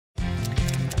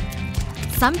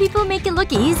Some people make it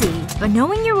look easy, but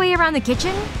knowing your way around the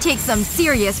kitchen takes some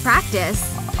serious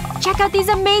practice. Check out these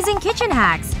amazing kitchen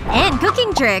hacks and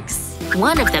cooking tricks.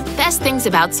 One of the best things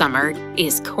about summer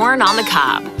is corn on the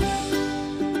cob.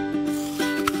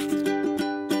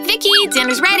 Vicky,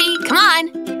 dinner's ready! Come on!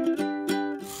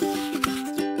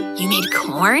 You made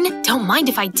corn? Don't mind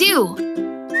if I do.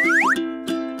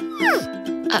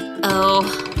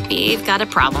 Uh-oh. We've got a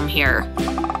problem here.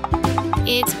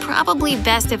 It's probably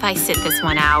best if I sit this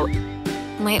one out.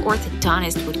 My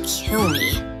orthodontist would kill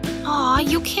me. Aw,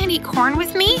 you can't eat corn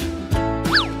with me?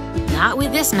 Not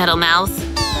with this metal mouth.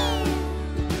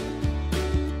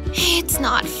 It's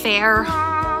not fair.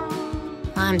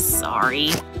 I'm sorry.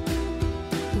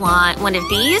 Want one of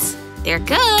these? They're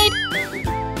good.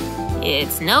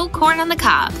 It's no corn on the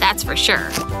cob, that's for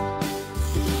sure.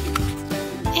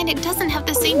 And it doesn't have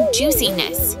the same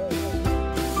juiciness.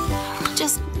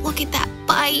 Just look at that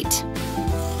bite.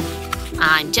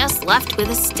 I'm just left with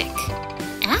a stick.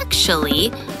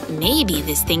 Actually, maybe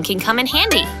this thing can come in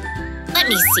handy. Let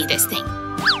me see this thing.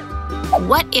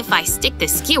 What if I stick the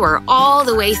skewer all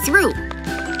the way through?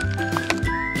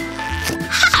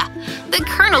 Ha! The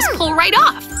kernels pull right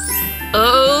off.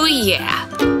 Oh yeah.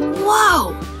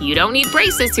 Whoa! You don't need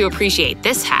braces to appreciate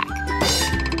this hack.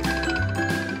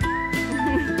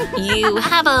 You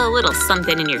have a little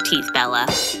something in your teeth, Bella.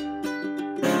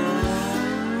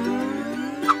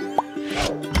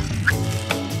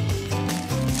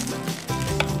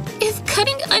 If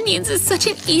cutting onions is such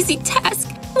an easy task,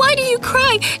 why do you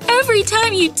cry every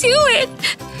time you do it?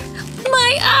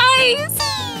 My eyes!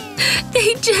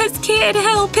 They just can't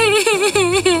help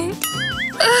it.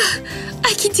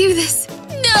 I can do this.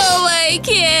 No, I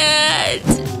can't.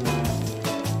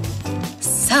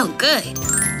 So good.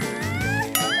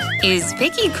 Is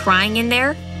Vicky crying in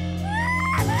there?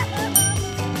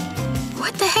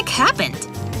 What the heck happened?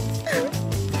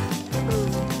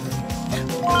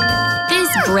 This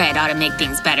bread ought to make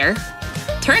things better.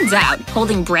 Turns out,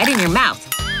 holding bread in your mouth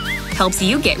helps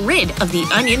you get rid of the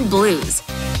onion blues.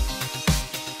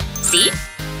 See?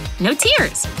 No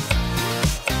tears.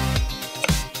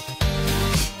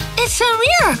 It's a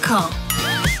miracle!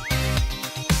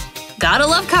 Gotta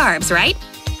love carbs, right?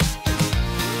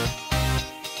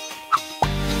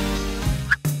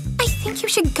 I think you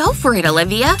should go for it,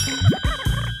 Olivia.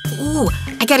 Ooh,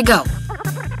 I gotta go.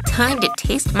 Time to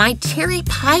taste my cherry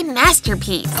pie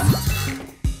masterpiece.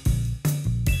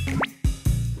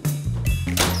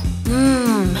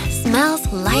 Smells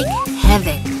like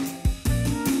heaven.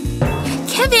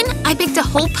 Kevin, I baked a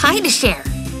whole pie to share.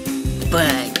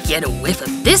 But get a whiff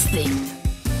of this thing.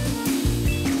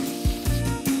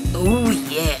 Oh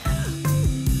yeah.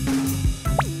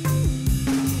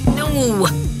 No!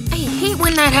 I hate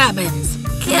when that happens.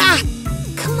 Gah!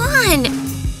 Come on!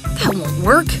 That won't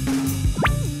work.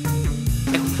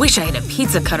 I wish I had a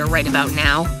pizza cutter right about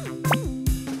now.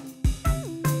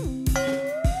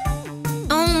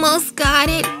 Almost got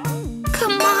it.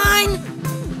 Come on!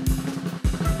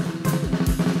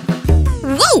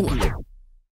 Whoa!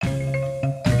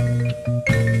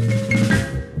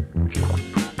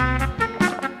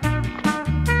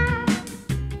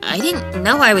 I didn't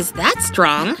know I was that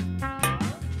strong.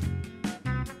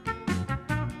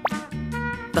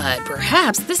 But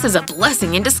perhaps this is a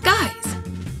blessing in disguise.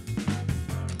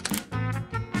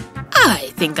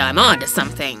 I think I'm onto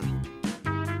something.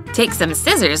 Take some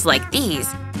scissors like these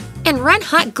and run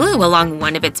hot glue along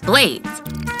one of its blades.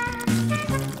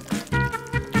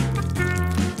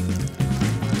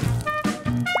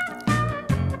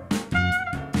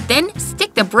 Then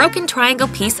stick the broken triangle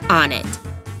piece on it.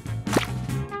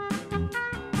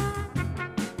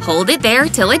 Hold it there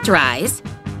till it dries.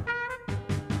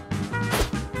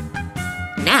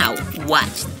 Now,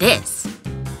 watch this.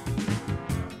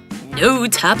 No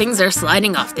toppings are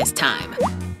sliding off this time.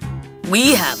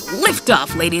 We have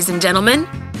liftoff, ladies and gentlemen.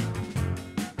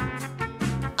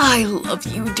 I love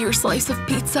you, dear slice of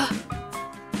pizza.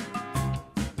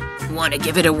 Want to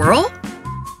give it a whirl?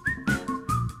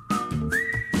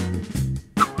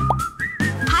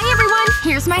 Hi everyone!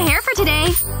 Here's my hair for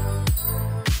today!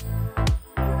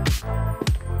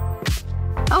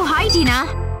 Oh, hi, Dina!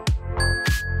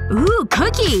 Ooh,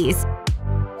 cookies!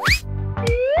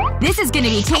 This is gonna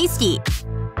be tasty!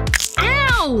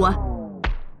 Ow!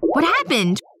 What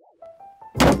happened?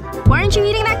 Why aren't you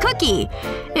eating that cookie?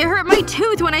 It hurt my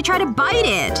tooth when I tried to bite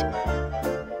it!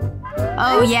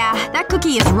 Oh yeah, that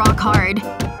cookie is rock hard.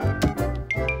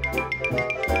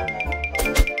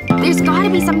 There's gotta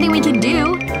be something we can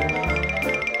do.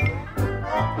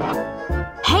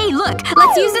 Hey, look!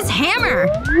 Let's use this hammer!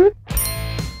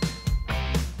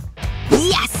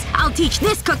 Yes! I'll teach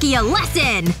this cookie a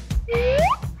lesson!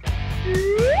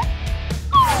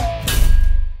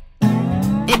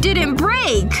 It didn't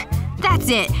break! That's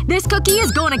it. This cookie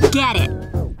is gonna get it.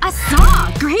 A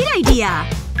saw! Great idea!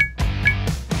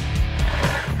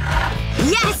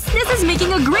 Yes! This is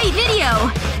making a great video!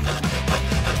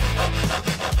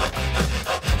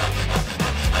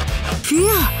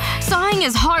 Phew. Sawing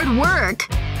is hard work.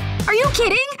 Are you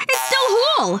kidding? It's still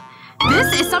whole!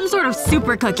 This is some sort of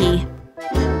super cookie.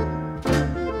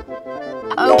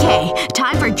 Okay,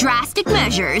 time for drastic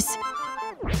measures.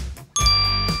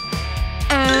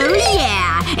 Oh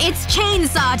yeah! It's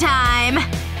chainsaw time!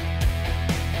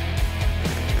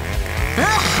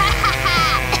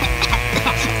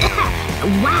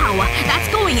 Wow, that's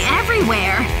going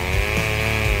everywhere!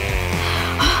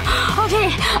 Okay,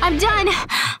 I'm done!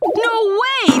 No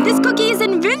way! This cookie is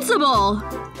invincible!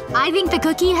 I think the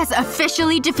cookie has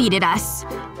officially defeated us.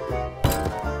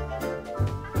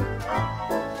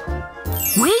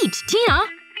 Wait, Tina!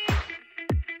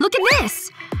 Look at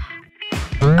this!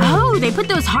 Oh, they put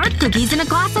those hard cookies in a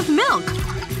glass of milk.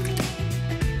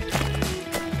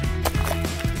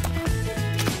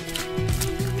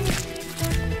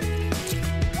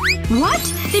 What?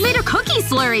 They made a cookie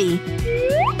slurry!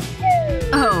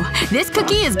 Oh, this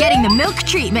cookie is getting the milk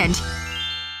treatment.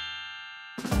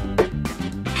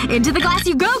 Into the glass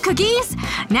you go, cookies!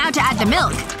 Now to add the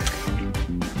milk.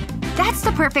 That's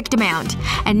the perfect amount.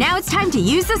 And now it's time to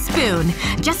use the spoon.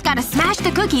 Just gotta smash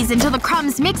the cookies until the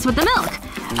crumbs mix with the milk.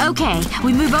 Okay,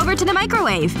 we move over to the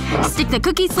microwave. Stick the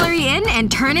cookie slurry in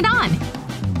and turn it on.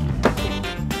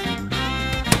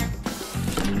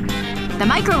 The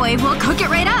microwave will cook it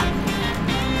right up.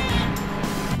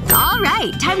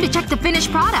 Alright, time to check the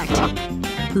finished product.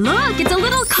 Look, it's a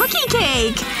little cookie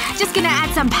cake! Just gonna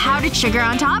add some powdered sugar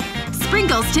on top.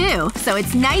 Sprinkles too, so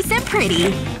it's nice and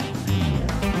pretty.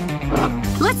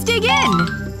 Let's dig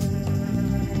in!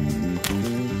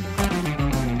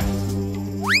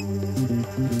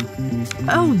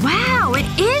 Oh wow, it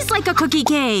is like a cookie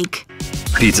cake!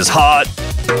 Pizza's hot.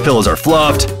 Pillows are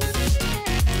fluffed.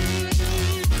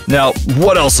 Now,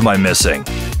 what else am I missing?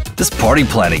 This party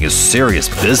planning is serious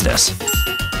business.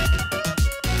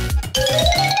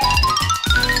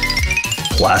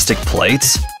 Plastic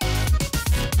plates?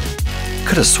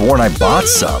 Could've sworn I bought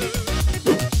some.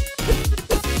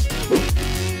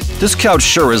 This couch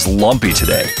sure is lumpy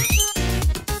today.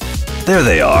 There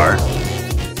they are.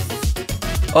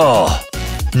 Oh,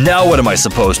 now what am I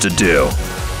supposed to do?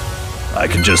 I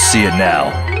can just see it now.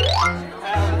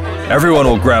 Everyone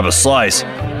will grab a slice,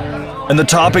 and the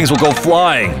toppings will go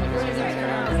flying.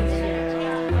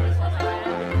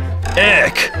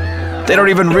 Ick! They don't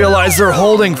even realize they're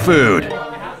holding food.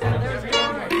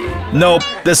 Nope,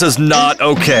 this is not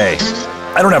okay.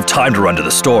 I don't have time to run to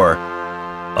the store.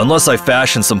 Unless I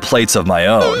fashion some plates of my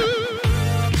own.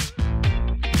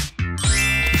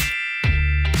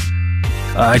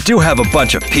 I do have a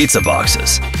bunch of pizza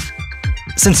boxes.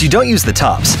 Since you don't use the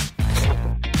tops,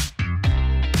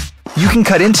 you can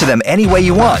cut into them any way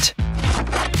you want.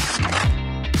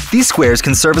 These squares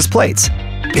can serve as plates.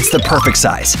 It's the perfect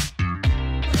size.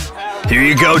 Here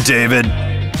you go, David.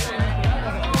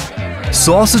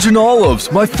 Sausage and olives,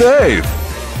 my fave!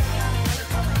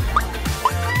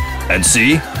 And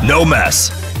see? No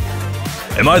mess.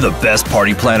 Am I the best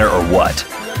party planner or what?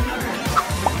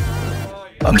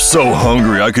 I'm so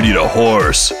hungry I could eat a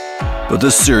horse. But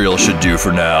this cereal should do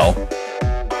for now.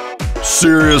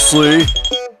 Seriously?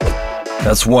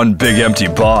 That's one big empty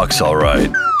box,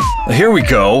 alright. Here we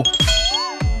go.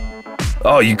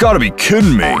 Oh, you gotta be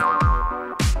kidding me.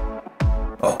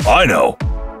 Oh, I know.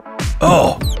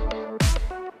 Oh.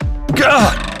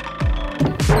 God!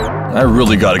 I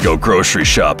really gotta go grocery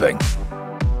shopping.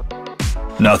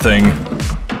 Nothing.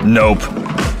 Nope.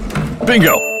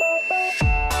 Bingo!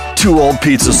 2 old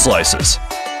pizza slices.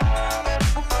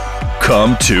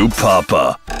 Come to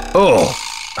Papa. Oh,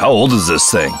 how old is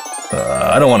this thing?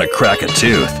 I don't want to crack a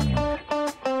tooth.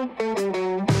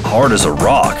 Hard as a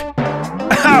rock.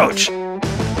 Ouch!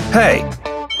 Hey!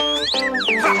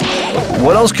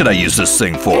 What else can I use this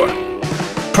thing for?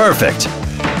 Perfect!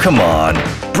 Come on,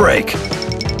 break!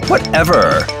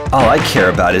 Whatever! All I care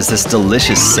about is this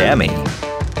delicious Sammy.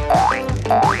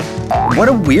 What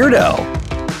a weirdo!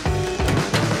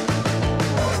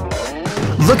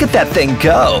 Look at that thing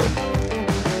go!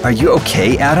 Are you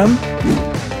okay, Adam?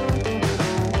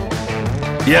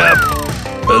 Yep.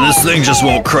 This thing just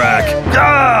won't crack.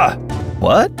 Ah!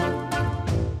 What?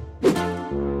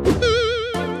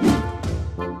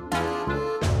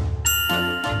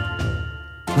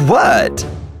 What?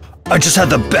 I just had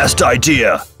the best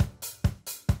idea.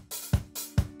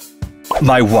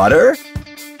 My water?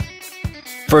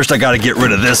 First I gotta get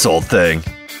rid of this old thing.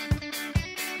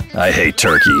 I hate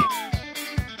turkey.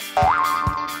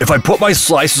 If I put my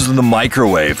slices in the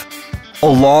microwave,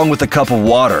 along with a cup of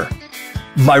water,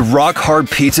 my rock-hard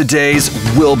pizza days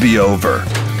will be over.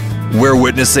 We're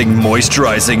witnessing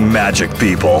moisturizing magic,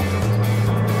 people.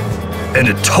 And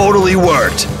it totally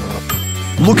worked!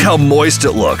 Look how moist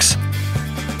it looks.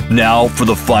 Now for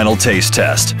the final taste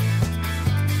test.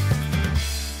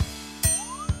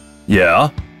 Yeah?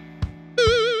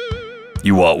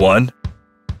 You want one?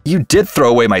 You did throw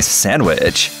away my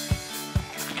sandwich.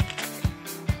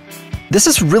 This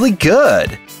is really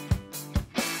good.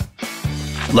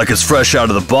 Like it's fresh out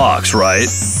of the box, right?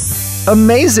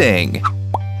 Amazing!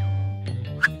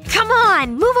 Come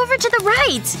on, move over to the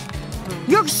right!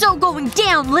 You're so going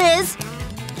down, Liz!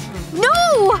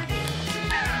 No!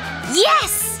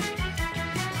 Yes!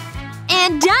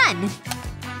 And done!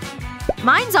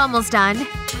 Mine's almost done.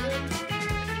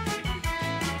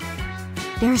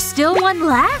 There's still one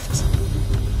left?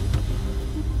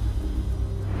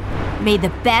 May the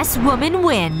best woman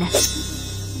win.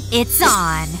 It's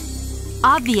on.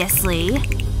 Obviously.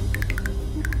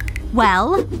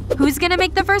 Well, who's gonna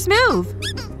make the first move?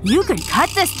 You could cut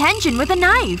this tension with a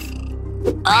knife.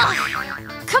 Ugh!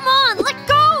 Come on, let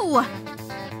go!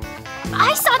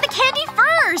 I saw the candy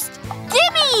first!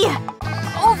 Gimme!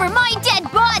 Over my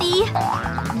dead body!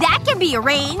 That can be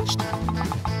arranged.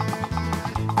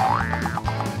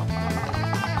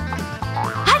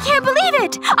 I can't believe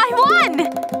it! I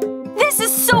won! This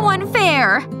is so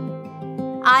unfair!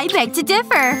 I beg to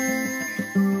differ.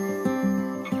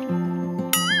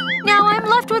 Now I'm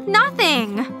left with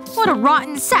nothing. What a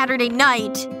rotten Saturday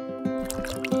night.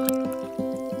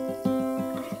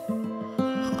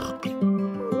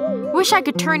 Wish I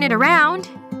could turn it around.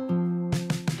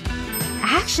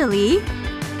 Actually,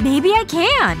 maybe I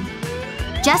can.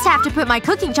 Just have to put my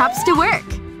cooking chops to work.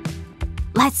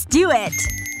 Let's do it!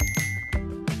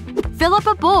 Fill up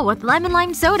a bowl with lemon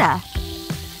lime soda.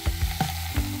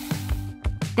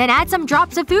 Then add some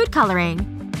drops of food coloring.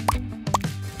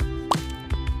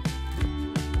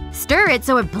 Stir it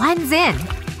so it blends in.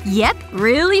 Yep,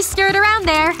 really stir it around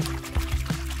there.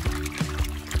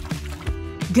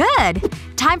 Good!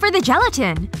 Time for the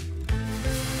gelatin.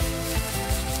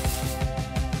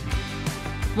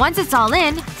 Once it's all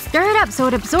in, stir it up so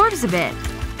it absorbs a bit.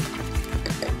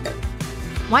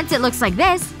 Once it looks like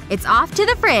this, it's off to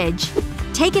the fridge.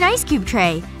 Take an ice cube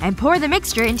tray and pour the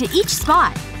mixture into each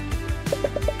spot.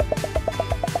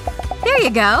 There you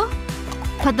go.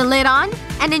 Put the lid on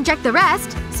and inject the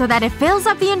rest so that it fills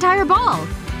up the entire ball.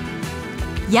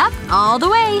 Yep, all the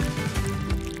way.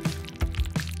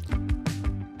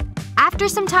 After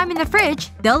some time in the fridge,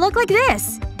 they'll look like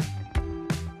this.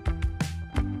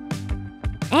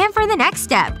 And for the next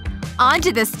step,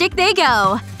 onto the stick they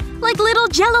go. Like little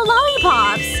Jell-O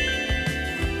lollipops.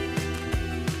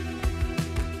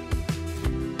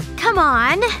 Come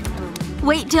on.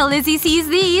 Wait till Lizzie sees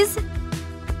these.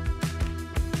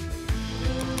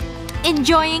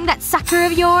 Enjoying that sucker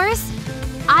of yours?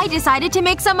 I decided to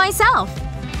make some myself.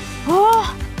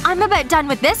 Oh, I'm about done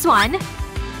with this one.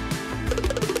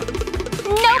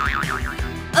 Nope.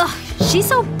 Ugh, she's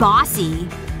so bossy.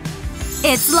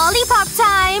 It's lollipop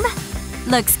time!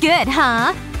 Looks good,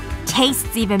 huh?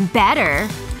 Tastes even better.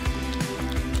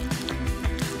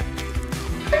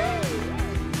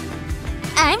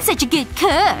 I'm such a good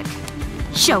cook.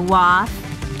 Show off.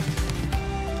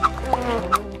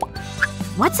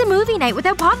 What's a movie night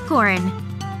without popcorn?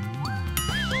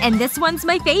 And this one's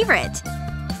my favorite.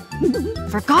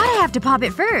 Forgot I have to pop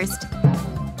it first.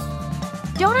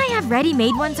 Don't I have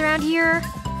ready-made ones around here?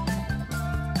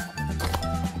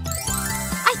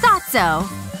 I thought so.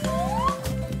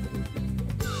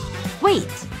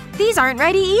 Wait. These aren't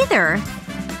ready either.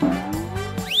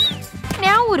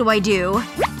 Now what do I do?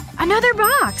 Another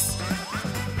box.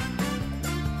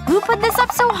 Who put this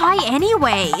up so high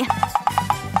anyway?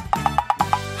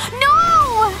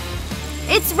 No!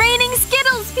 It's raining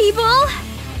Skittles, people!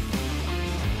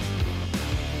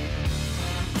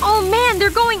 Oh man, they're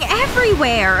going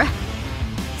everywhere!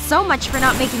 So much for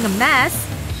not making a mess.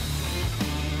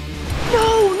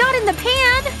 No, not in the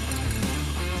pan!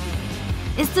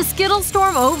 Is the Skittle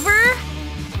storm over?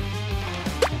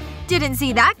 Didn't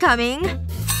see that coming.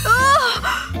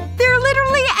 Ugh! They're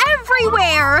literally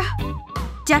everywhere!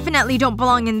 Definitely don't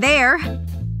belong in there.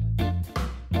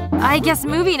 I guess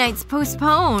movie night's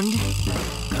postponed.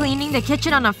 Cleaning the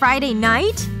kitchen on a Friday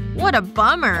night? What a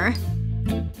bummer.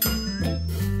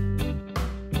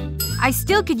 I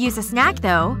still could use a snack,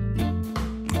 though.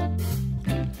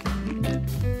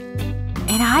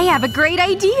 And I have a great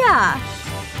idea!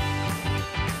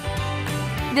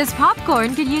 This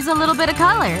popcorn could use a little bit of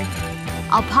color.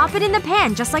 I'll pop it in the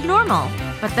pan just like normal.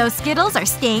 But those Skittles are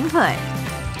staying put.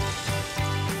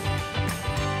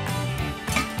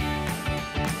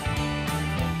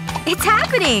 It's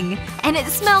happening! And it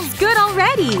smells good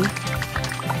already!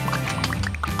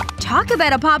 Talk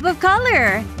about a pop of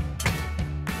color!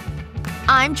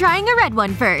 I'm trying a red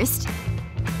one first.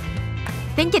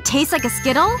 Think it tastes like a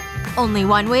Skittle? Only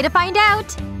one way to find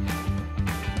out.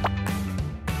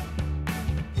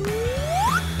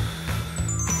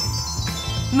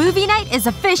 Movie night is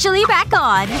officially back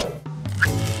on!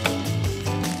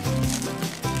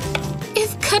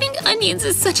 If cutting onions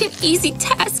is such an easy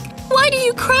task, why do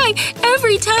you cry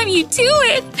every time you do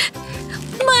it?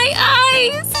 My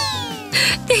eyes!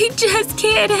 They just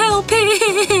can't help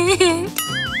it!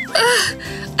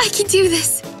 I can do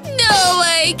this. No,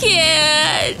 I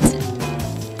can't!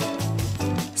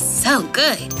 So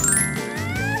good.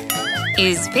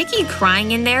 Is Vicky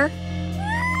crying in there?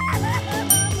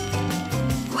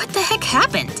 What the heck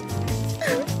happened?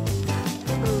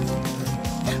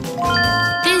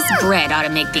 This bread ought to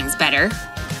make things better.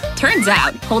 Turns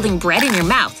out, holding bread in your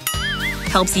mouth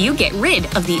helps you get rid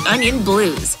of the onion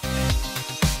blues.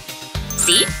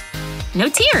 See? No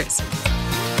tears.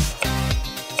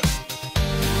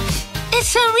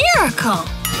 It's a miracle!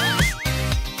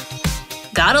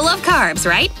 Gotta love carbs,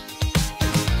 right?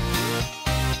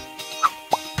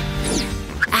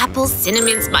 Apple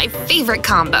cinnamon's my favorite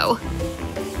combo.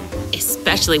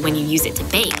 Especially when you use it to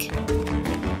bake.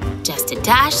 Just a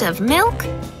dash of milk.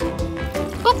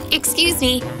 Oh, excuse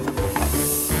me.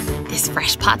 This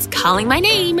fresh pot's calling my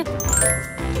name.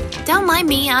 Don't mind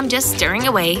me, I'm just stirring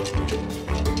away.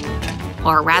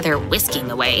 Or rather, whisking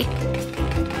away.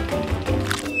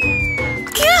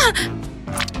 Gah!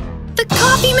 The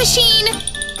coffee machine!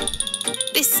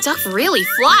 This stuff really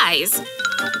flies.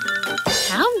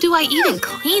 How do I even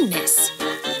clean this?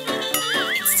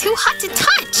 It's too hot to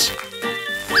touch.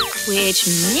 Which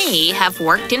may have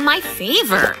worked in my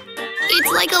favor.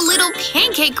 It's like a little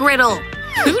pancake griddle.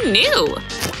 Who knew?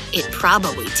 It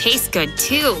probably tastes good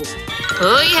too.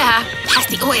 Oh yeah, pass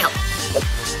the oil.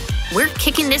 We're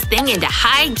kicking this thing into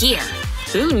high gear.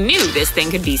 Who knew this thing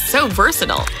could be so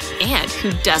versatile? And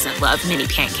who doesn't love mini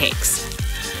pancakes?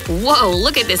 Whoa,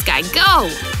 look at this guy go!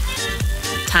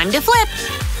 Time to flip.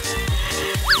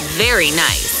 Very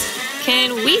nice.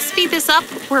 Can we speed this up?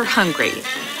 We're hungry.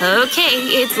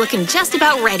 Okay, it's looking just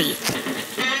about ready.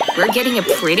 We're getting a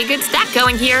pretty good stack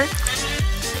going here.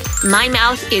 My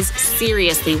mouth is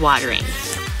seriously watering.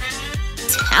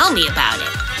 Tell me about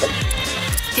it.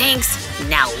 Thanks.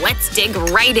 Now let's dig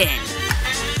right in.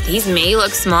 These may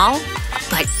look small,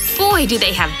 but boy do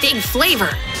they have big flavor.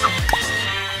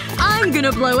 I'm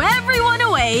gonna blow everyone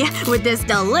away with this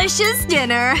delicious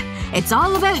dinner. It's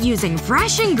all about using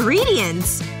fresh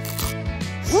ingredients.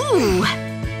 Ooh.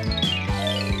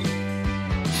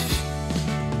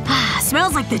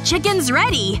 Smells like the chicken's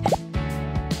ready.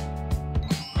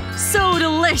 So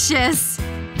delicious.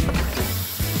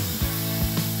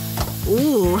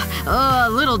 Ooh, a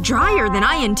little drier than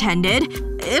I intended.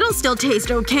 It'll still taste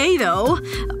okay, though.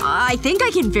 I think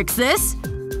I can fix this.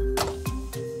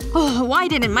 Oh, why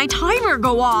didn't my timer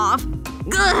go off?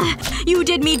 Ugh, you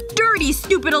did me dirty,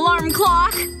 stupid alarm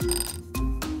clock!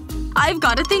 I've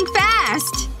gotta think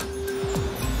fast!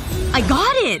 I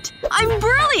got it! I'm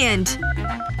brilliant!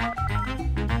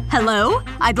 Hello?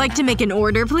 I'd like to make an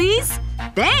order, please?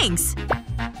 Thanks!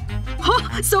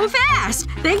 Oh, so fast!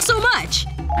 Thanks so much!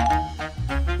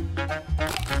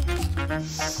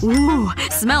 Ooh,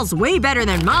 smells way better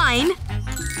than mine!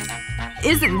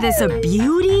 Isn't this a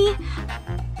beauty?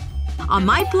 On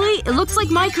my plate, it looks like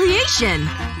my creation!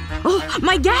 Oh,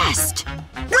 my guest!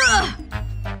 Ugh!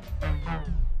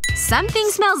 Something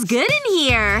smells good in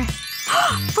here!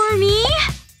 For me?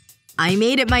 I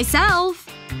made it myself.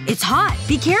 It's hot.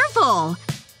 Be careful!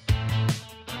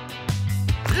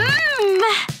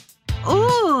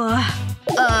 Ooh.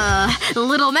 A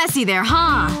little messy there,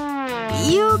 huh?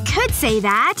 You could say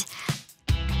that.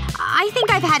 I think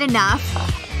I've had enough.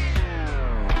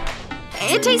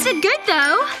 It tasted good,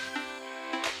 though.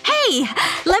 Hey!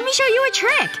 Let me show you a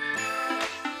trick.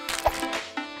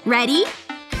 Ready?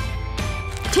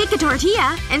 Take a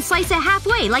tortilla and slice it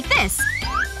halfway, like this.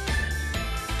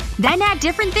 Then add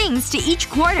different things to each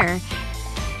quarter.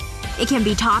 It can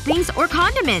be toppings or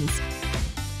condiments.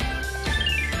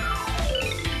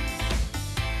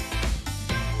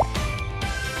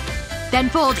 Then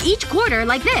fold each quarter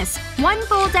like this, one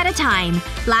fold at a time.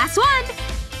 Last one!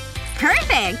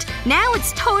 Perfect! Now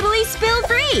it's totally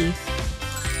spill-free!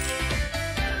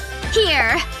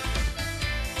 Here.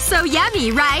 So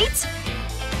yummy, right?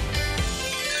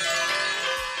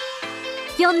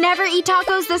 you'll never eat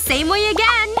tacos the same way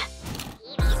again.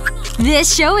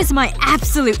 This show is my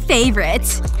absolute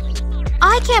favorite.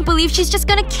 I can't believe she's just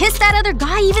gonna kiss that other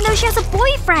guy even though she has a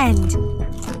boyfriend.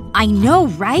 I know,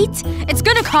 right? It's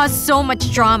gonna cause so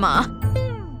much drama.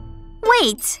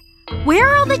 Wait. Where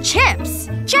are all the chips?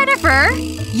 Jennifer!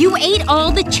 You ate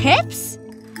all the chips?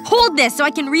 Hold this so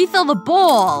I can refill the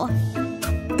bowl.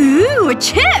 Ooh, a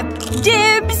chip!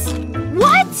 Dibs!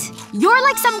 What? You're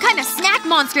like some kind of snack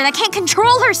monster that can't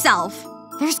control herself.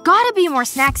 There's gotta be more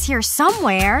snacks here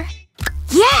somewhere.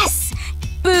 Yes!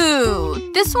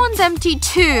 Boo. This one's empty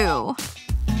too.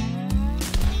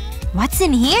 What's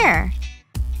in here?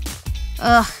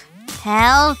 Ugh.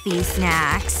 Healthy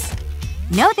snacks.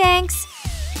 No thanks.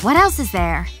 What else is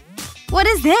there? What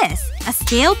is this? A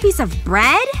stale piece of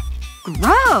bread?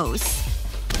 Gross.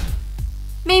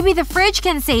 Maybe the fridge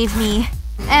can save me.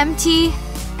 Empty.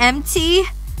 Empty.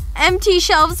 Empty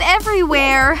shelves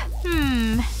everywhere.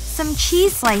 Some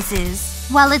cheese slices.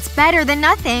 Well, it's better than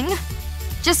nothing.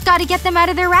 Just gotta get them out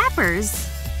of their wrappers.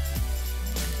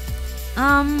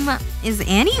 Is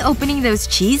Annie opening those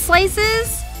cheese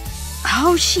slices?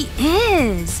 Oh, she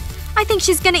is. I think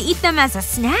she's gonna eat them as a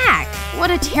snack.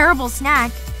 What a terrible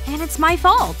snack. And it's my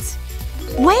fault.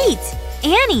 Wait!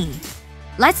 Annie!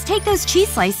 Let's take those cheese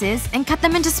slices and cut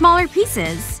them into smaller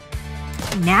pieces.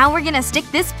 Now we're gonna stick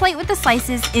this plate with the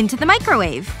slices into the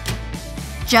microwave.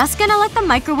 Just gonna let the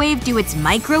microwave do its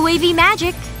microwavy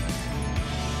magic.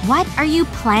 What are you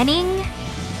planning?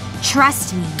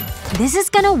 Trust me. This is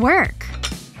gonna work.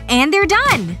 And they're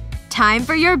done! Time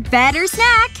for your better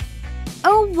snack!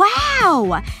 Oh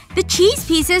wow! The cheese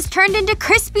pieces turned into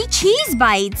crispy cheese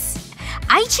bites.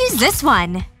 I choose this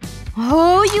one.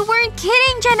 Oh, you weren't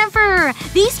kidding, Jennifer!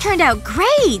 These turned out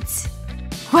great!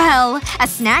 Well, a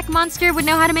snack monster would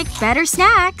know how to make better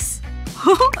snacks.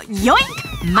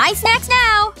 Yoink! My snacks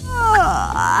now!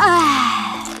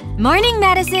 Morning,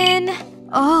 Madison.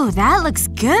 Oh, that looks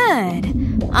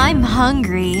good. I'm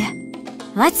hungry.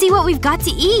 Let's see what we've got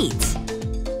to eat.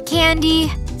 Candy,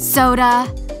 soda,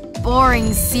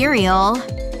 boring cereal.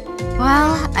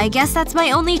 Well, I guess that's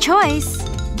my only choice.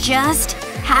 Just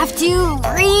have to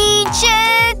reach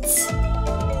it!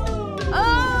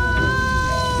 Oh,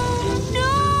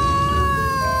 no!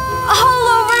 All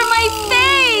over my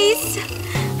face!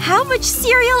 How much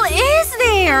cereal is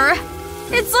there?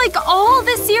 It's like all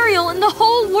the cereal in the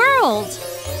whole world.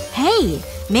 Hey,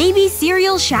 maybe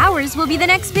cereal showers will be the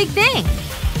next big thing.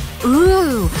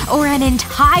 Ooh, or an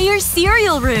entire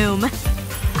cereal room.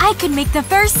 I could make the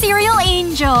first cereal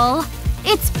angel.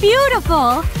 It's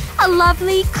beautiful. A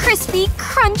lovely, crispy,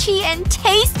 crunchy, and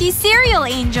tasty cereal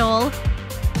angel.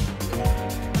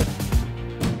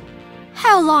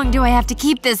 How long do I have to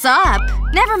keep this up?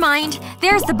 Never mind.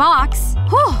 There's the box.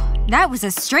 Whew. That was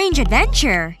a strange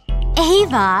adventure.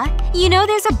 Ava, you know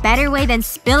there's a better way than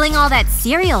spilling all that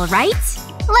cereal, right?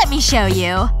 Let me show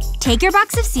you. Take your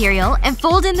box of cereal and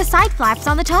fold in the side flaps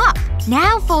on the top.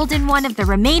 Now fold in one of the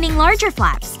remaining larger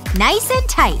flaps. Nice and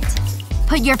tight.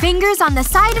 Put your fingers on the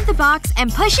side of the box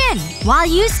and push in, while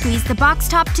you squeeze the box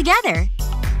top together.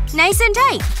 Nice and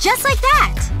tight. Just like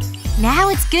that. Now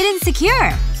it's good and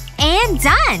secure. And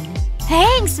done!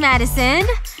 Thanks, Madison.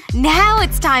 Now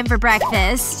it's time for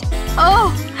breakfast.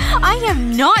 Oh, I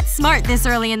am not smart this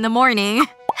early in the morning.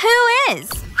 Who is?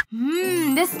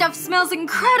 This stuff smells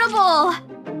incredible!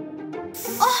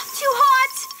 Oh, too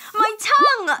hot! My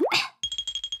tongue!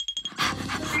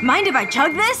 Mind if I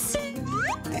chug this?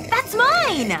 That's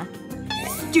mine!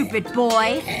 Stupid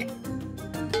boy.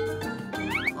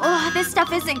 Oh, this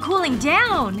stuff isn't cooling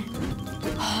down.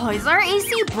 Oh, is our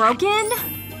AC broken?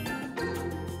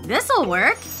 This'll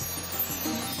work.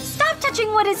 Stop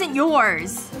touching what isn't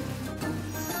yours.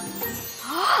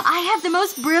 I have the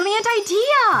most brilliant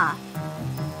idea!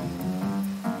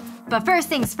 But first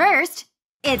things first,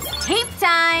 it's tape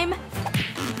time!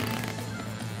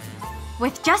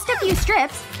 With just a few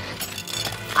strips,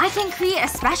 I can create a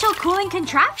special cooling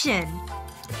contraption.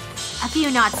 A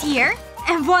few knots here,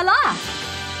 and voila!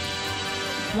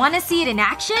 Wanna see it in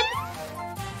action?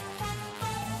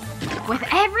 With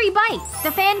every bite,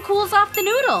 the fan cools off the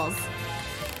noodles.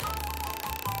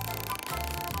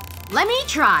 Let me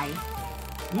try.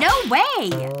 No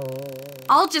way!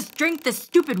 I'll just drink the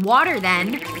stupid water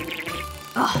then.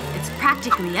 Ugh, it's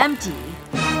practically empty.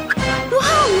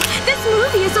 Whoa! This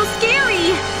movie is so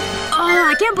scary! Oh,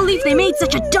 I can't believe they made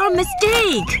such a dumb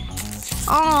mistake!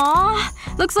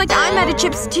 Aww. Looks like I'm out of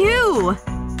chips too.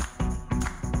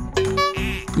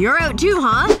 You're out too,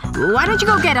 huh? Why don't you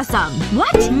go get us some?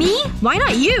 What? Me? Why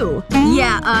not you?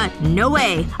 Yeah, no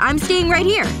way. I'm staying right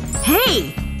here.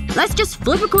 Hey! Let's just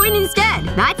flip a coin instead.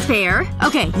 That's fair.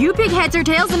 Okay, you pick heads or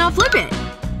tails and I'll flip it.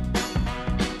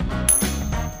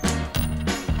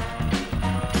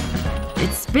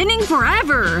 It's spinning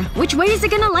forever. Which way is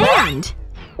it gonna land?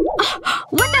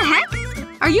 What the heck?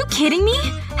 Are you kidding me?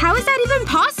 How is that even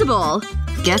possible?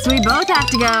 Guess we both have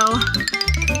to go.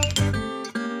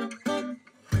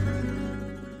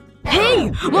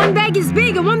 Hey! One bag is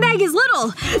big and one bag is little!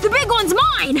 The big one's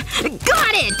mine!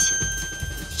 Got it!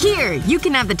 Here, you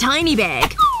can have the tiny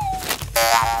bag.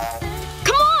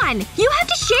 Come on! You have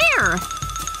to share!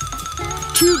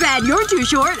 Too bad you're too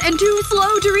short and too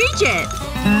slow to reach it.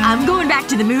 I'm going back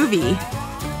to the movie.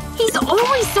 He's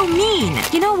always so mean.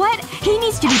 You know what? He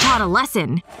needs to be taught a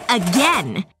lesson.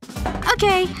 Again.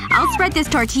 Okay, I'll spread this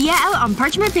tortilla out on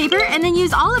parchment paper and then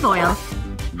use olive oil.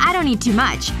 I don't need too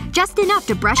much. Just enough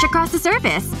to brush across the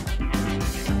surface.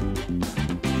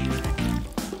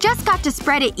 Just got to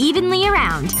spread it evenly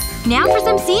around. Now for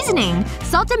some seasoning.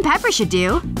 Salt and pepper should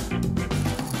do.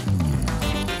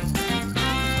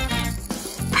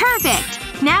 Perfect!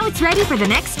 Now it's ready for the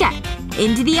next step.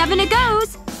 Into the oven it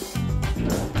goes.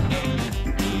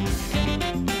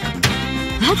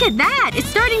 Look at that! It's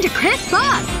starting to crisp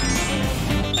up!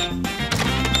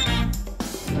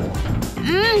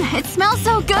 It smells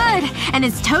so good! And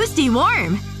it's toasty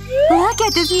warm! Look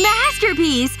at this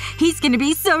masterpiece! He's gonna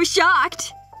be so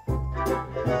shocked!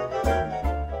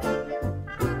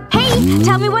 Hey!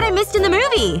 Tell me what I missed in the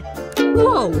movie!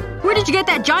 Whoa! Where did you get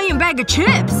that giant bag of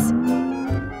chips?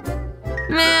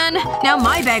 Man, now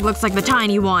my bag looks like the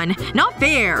tiny one. Not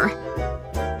fair.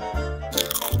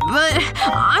 But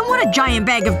I want a giant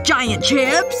bag of giant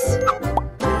chips.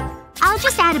 I'll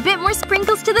just add a bit more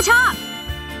sprinkles to the top.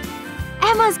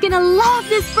 Emma's gonna love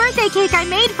this birthday cake I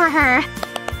made for her.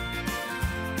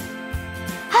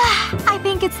 I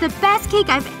think it's the best cake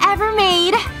I've ever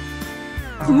made.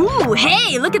 Ooh,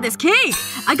 hey, look at this cake!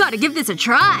 I gotta give this a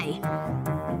try.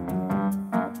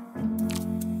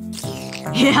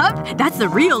 Yep, that's the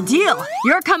real deal.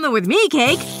 You're coming with me,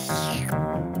 cake.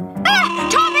 Ah!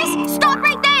 Thomas! Stop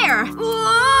right there!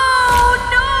 Oh,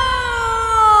 no!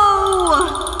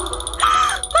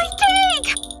 My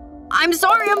cake! I'm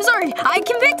sorry. I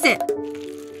can fix it.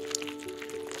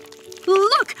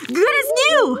 Look! Good as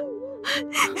new!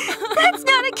 That's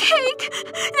not a cake!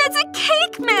 That's a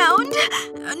cake mound!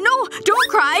 No, don't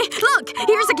cry! Look!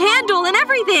 Here's a candle and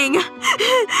everything!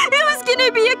 It was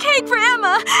gonna be a cake for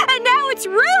Emma, and now it's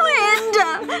ruined!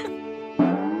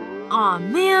 Aw,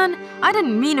 man. I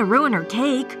didn't mean to ruin her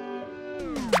cake.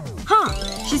 Huh.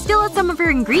 She still has some of her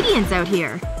ingredients out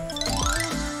here.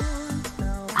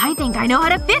 I think I know how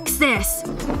to fix this!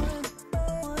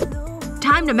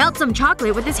 Time to melt some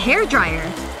chocolate with this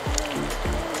hairdryer.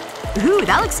 Ooh,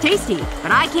 that looks tasty.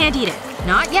 But I can't eat it.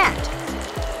 Not yet.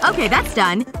 Okay, that's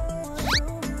done.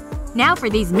 Now for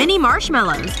these mini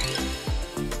marshmallows.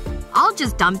 I'll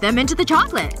just dump them into the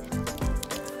chocolate.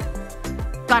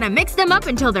 Gotta mix them up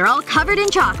until they're all covered in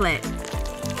chocolate.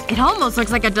 It almost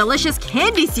looks like a delicious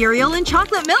candy cereal in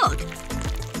chocolate milk.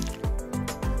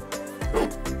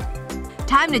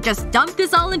 Time to just dump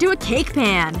this all into a cake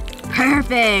pan.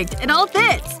 Perfect! It all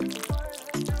fits!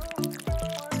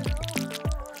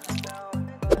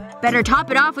 Better top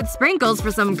it off with sprinkles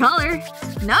for some color.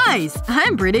 Nice!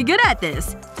 I'm pretty good at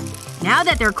this. Now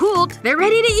that they're cooled, they're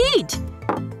ready to eat!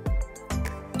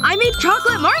 I made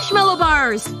chocolate marshmallow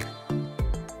bars!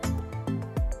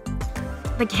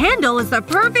 The candle is the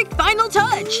perfect final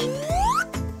touch!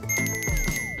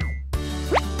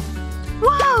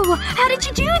 Whoa! How did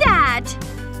you do that?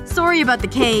 Sorry about the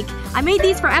cake. I made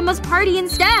these for Emma's party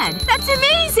instead. That's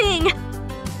amazing!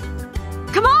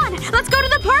 Come on! Let's go to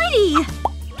the party!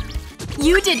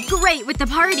 You did great with the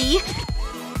party.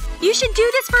 You should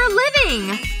do this for a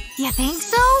living. You think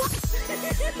so?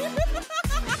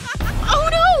 Oh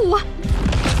no!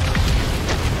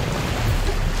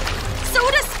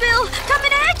 Soda spill!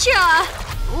 Coming at ya!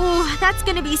 Ooh, that's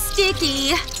gonna be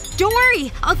sticky. Don't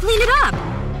worry. I'll clean it up.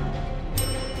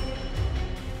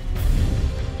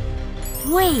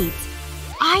 Wait.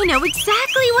 I know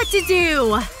exactly what to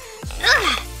do!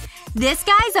 Ugh. This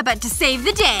guy's about to save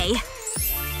the day.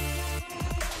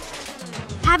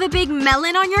 Have a big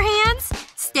melon on your hands?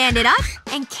 Stand it up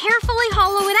and carefully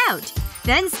hollow it out.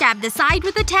 Then stab the side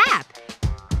with a tap.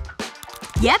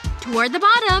 Yep, toward the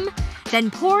bottom. Then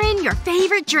pour in your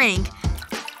favorite drink.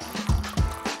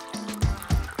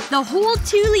 The whole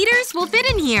 2 liters will fit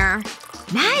in here.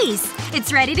 Nice!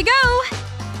 It's ready to go!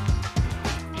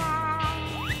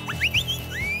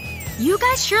 You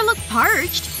guys sure look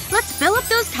parched. Let's fill up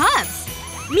those cups.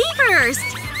 Me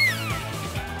first!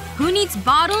 Who needs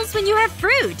bottles when you have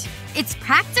fruit? It's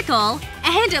practical.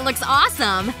 And it looks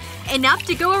awesome! Enough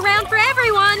to go around for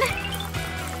everyone!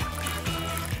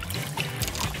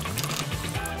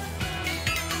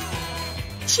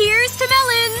 Cheers to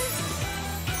melons!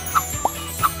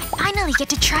 I finally get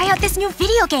to try out this new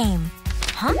video game.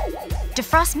 Huh?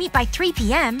 Defrost meat by 3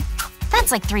 p.m.?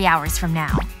 That's like 3 hours from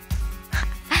now.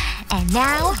 And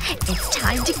now, it's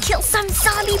time to kill some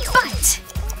zombie butt!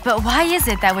 But why is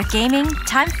it that with gaming,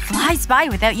 time flies by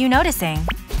without you noticing?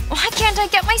 Why can't I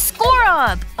get my score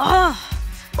up? Ugh.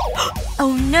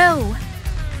 Oh no.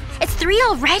 It's 3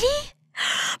 already?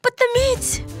 But the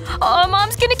meat! Oh,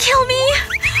 Mom's gonna kill me!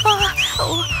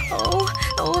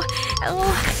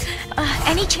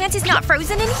 Any chance he's not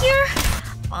frozen in here?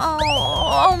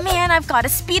 Oh man, I've gotta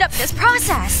speed up this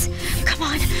process. Come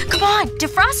on,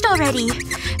 defrost already.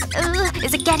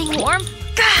 Is it getting warm?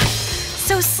 Gah,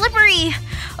 so slippery.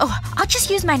 Oh, I'll just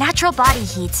use my natural body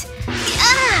heat.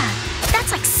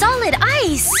 That's like solid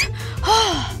ice.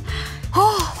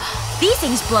 These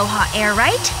things blow hot air,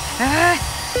 right?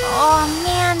 Oh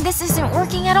man, this isn't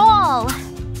working at all.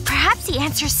 Perhaps the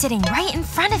answer's sitting right in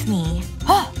front of me.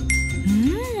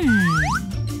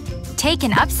 Take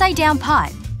an upside-down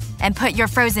pot and put your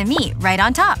frozen meat right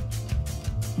on top.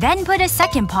 Then put a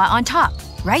second pot on top,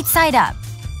 right side up.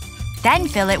 Then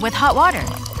fill it with hot water.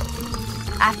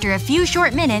 After a few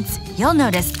short minutes, you'll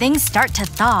notice things start to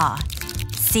thaw.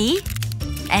 See?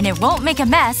 And it won't make a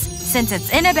mess since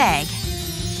it's in a bag.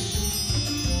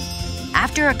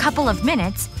 After a couple of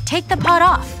minutes, take the pot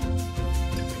off.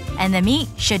 And the meat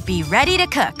should be ready to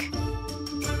cook.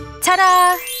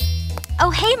 Ta-da!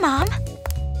 Oh hey, Mom.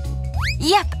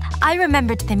 Yep, I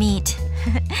remembered the meat.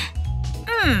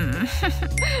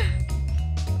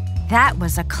 That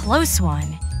was a close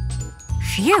one.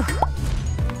 Phew.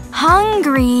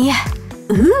 Hungry.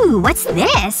 Ooh, what's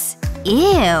this?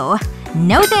 Ew.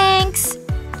 No thanks.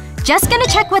 Just gonna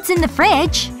check what's in the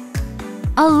fridge.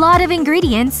 A lot of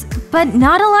ingredients, but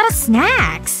not a lot of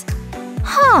snacks.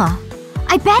 Huh.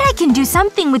 I bet I can do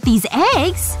something with these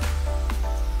eggs.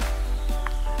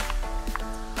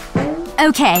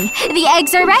 Okay, the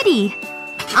eggs are ready.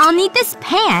 I'll need this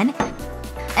pan.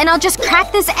 And I'll just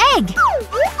crack this egg.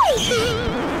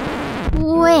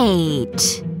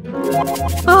 Wait.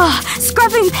 Ugh,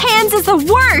 scrubbing pans is the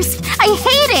worst! I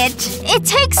hate it! It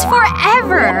takes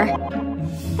forever!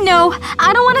 No,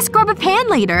 I don't want to scrub a pan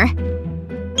later.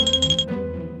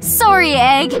 Sorry,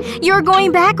 egg. You're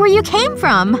going back where you came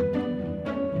from.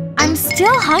 I'm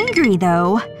still hungry,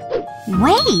 though.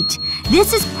 Wait!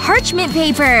 This is parchment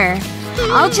paper!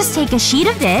 I'll just take a sheet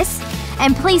of this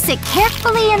and place it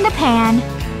carefully in the pan.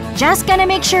 Just gonna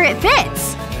make sure it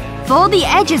fits. Fold the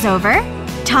edges over.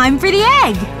 Time for the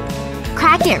egg!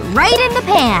 Crack it right in the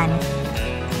pan.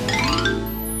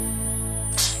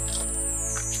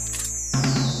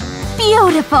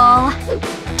 Beautiful!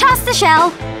 Toss the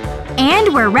shell.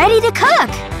 And we're ready to cook!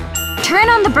 Turn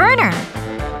on the burner.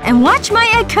 And watch my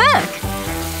egg cook.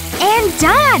 And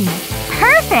done!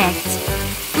 Perfect!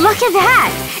 Look at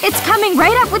that! It's coming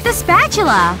right up with the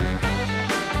spatula!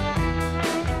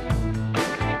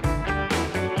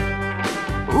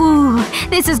 Ooh,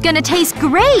 this is gonna taste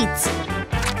great!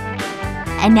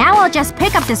 And now I'll just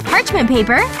pick up this parchment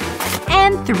paper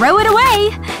and throw it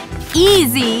away.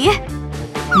 Easy!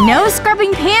 No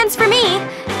scrubbing pans for me!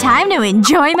 Time to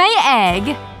enjoy my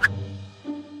egg!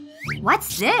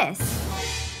 What's this?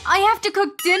 I have to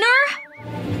cook dinner?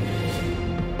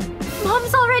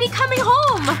 Mom's already coming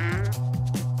home!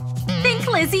 Think,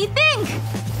 Lizzie, think!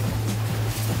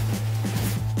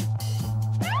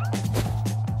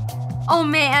 Oh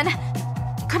man.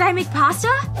 Could I make pasta?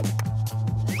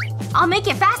 I'll make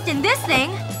it fast in this thing.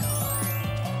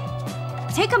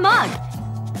 Take a mug.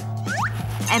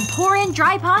 And pour in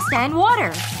dry pasta and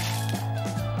water.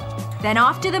 Then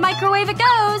off to the microwave it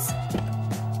goes.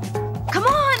 Come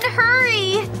on,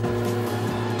 hurry!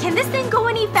 Can this thing go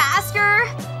any faster?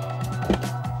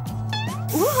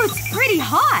 Ooh, it's pretty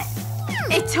hot.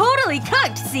 It totally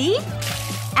cooked, see?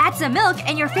 Add some milk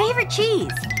and your favorite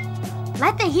cheese.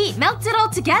 Let the heat melt it all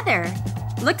together.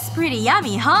 Looks pretty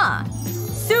yummy, huh?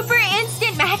 Super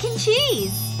instant mac and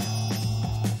cheese!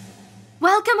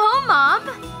 Welcome home,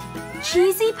 Mom!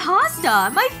 Cheesy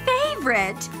pasta, my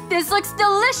favorite! This looks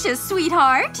delicious,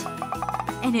 sweetheart!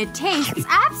 And it tastes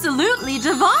absolutely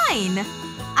divine!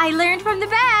 I learned from the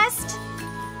best!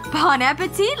 Bon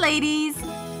appetit, ladies!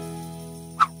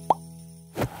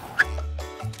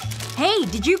 Hey,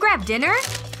 did you grab dinner?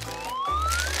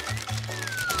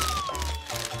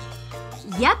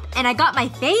 Yep, and I got my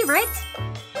favorite.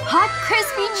 Hot,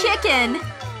 crispy chicken.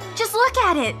 Just look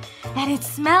at it. And it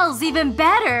smells even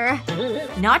better.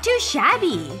 Not too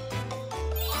shabby.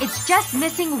 It's just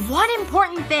missing one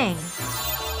important thing.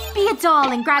 Be a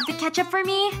doll and grab the ketchup for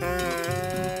me.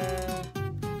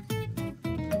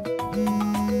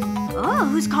 Oh,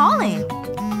 who's calling?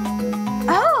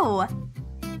 Oh!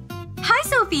 Hi,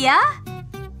 Sophia!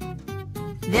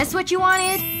 This what you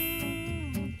wanted?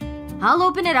 I'll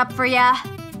open it up for ya.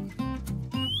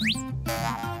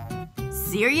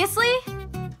 Seriously?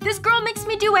 This girl makes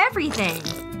me do everything.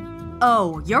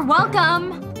 Oh, you're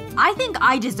welcome. I think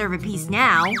I deserve a piece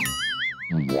now.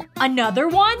 Another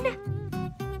one?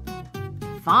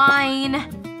 Fine.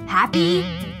 Happy?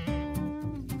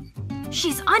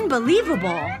 She's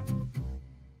unbelievable.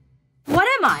 What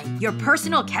am I? Your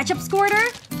personal ketchup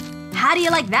squirter? How do you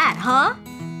like that, huh?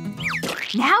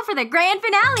 Now for the grand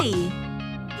finale!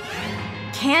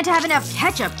 Can't have enough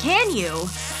ketchup, can you?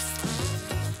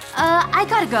 I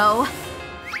gotta go.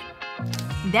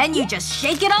 Then you just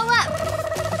shake it all up.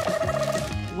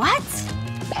 What?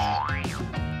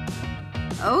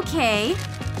 Okay.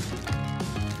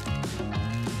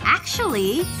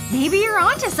 Actually, maybe you're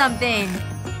onto something.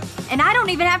 And I don't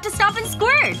even have to stop and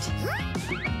squirt.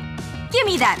 Give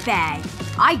me that bag.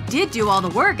 I did do all the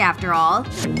work after all.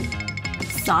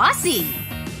 Saucy.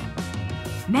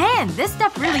 Man, this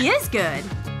stuff really is good.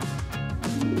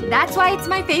 That's why it's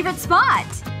my favorite spot.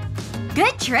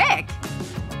 Good trick.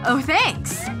 Oh,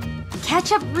 thanks.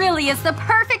 Ketchup really is the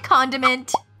perfect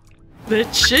condiment. The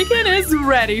chicken is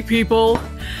ready, people.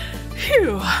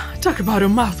 Phew, talk about a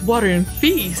mouth-watering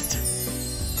feast.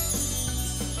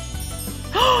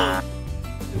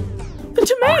 The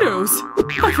tomatoes!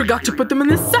 I forgot to put them in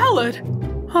the salad.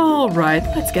 Alright,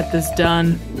 let's get this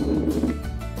done.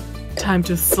 Time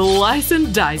to slice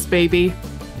and dice, baby.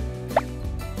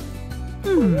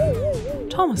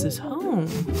 Thomas is home.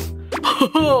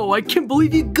 Oh, I can't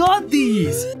believe you got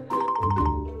these!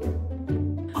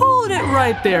 Hold it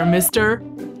right there, mister.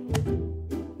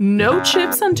 No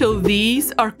chips until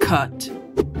these are cut.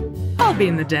 I'll be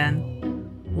in the den.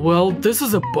 Well, this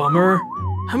is a bummer.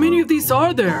 How many of these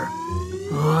are there?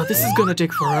 This is gonna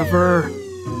take forever.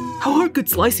 How hard could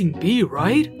slicing be,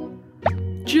 right?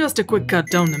 Just a quick cut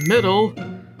down the middle.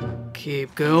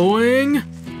 Keep going.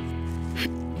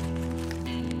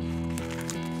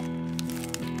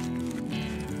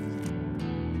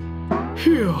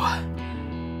 Phew.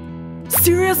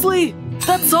 Seriously?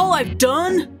 That's all I've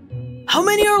done? How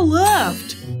many are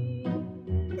left?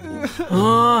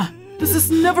 This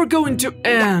is never going to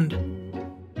end.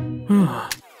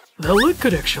 The lid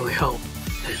could actually help.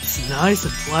 It's nice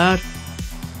and flat.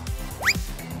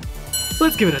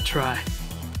 Let's give it a try.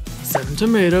 7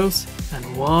 tomatoes,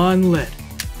 and 1 lid.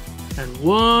 And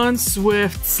 1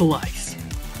 swift slice.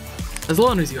 As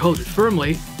long as you hold it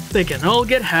firmly, they can all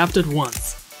get halved at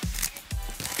once.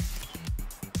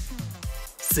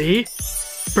 See?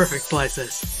 Perfect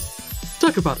slices.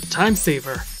 Talk about a time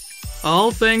saver.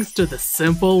 All thanks to the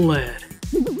simple lid.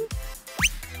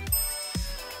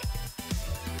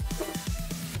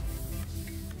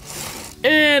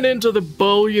 And into the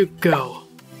bowl you go.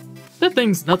 That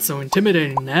thing's not so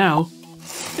intimidating now.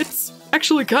 It's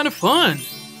actually kind of fun.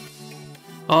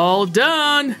 All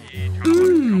done!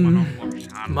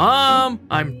 Mom,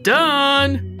 I'm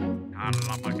done!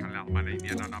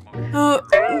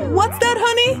 What's that,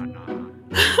 honey?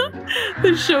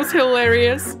 This show's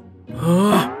hilarious.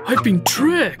 I've been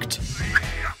tricked.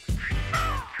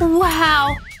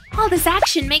 Wow, all this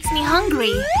action makes me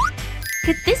hungry.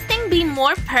 Could this thing be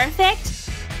more perfect?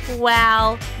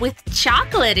 Well, with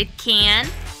chocolate it can.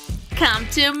 Come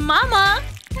to mama.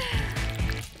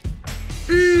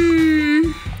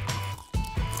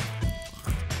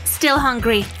 Still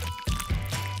hungry.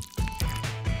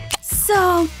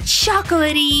 So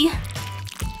chocolatey.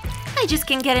 I just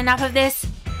can't get enough of this.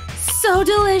 So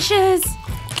delicious.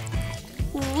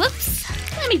 Whoops.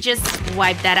 Let me just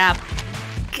wipe that up.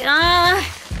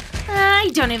 I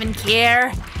don't even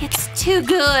care. It's too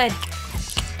good.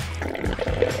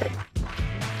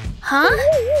 Huh?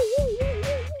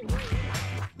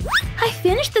 I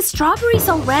finished the strawberries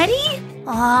already?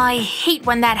 Oh, I hate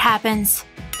when that happens.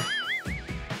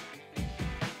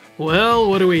 Well,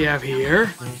 what do we have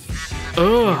here?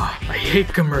 Ugh, I hate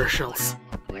commercials.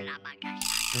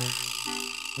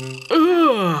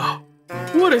 Ugh,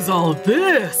 what is all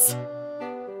this?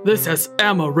 This has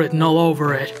Emma written all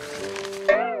over it.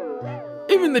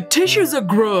 Even the tissues are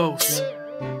gross.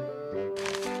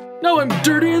 Now I'm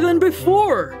dirtier than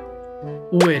before.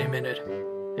 Wait a minute.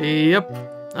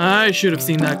 Yep, I should have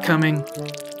seen that coming.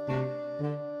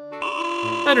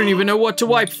 I don't even know what to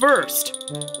wipe first.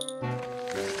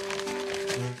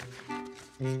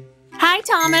 Hi,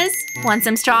 Thomas. Want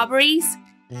some strawberries?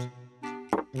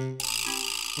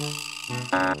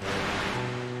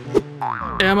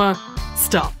 Emma,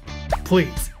 stop.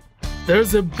 Please.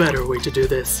 There's a better way to do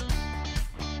this.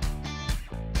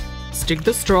 Stick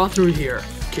the straw through here.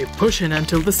 Keep pushing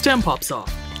until the stem pops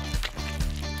off.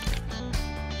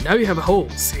 Now you have a hole,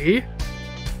 see?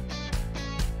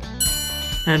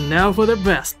 And now for the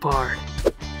best part.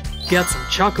 Get some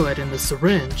chocolate in the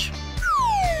syringe.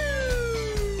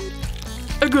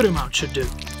 A good amount should do.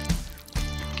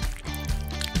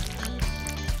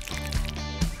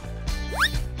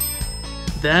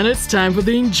 Then it's time for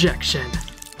the injection.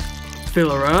 Fill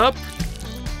her up.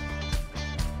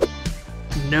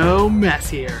 No mess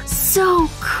here. So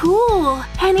cool!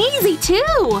 And easy,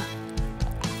 too!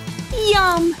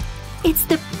 Yum! It's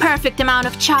the perfect amount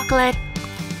of chocolate.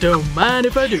 Don't mind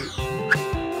if I do.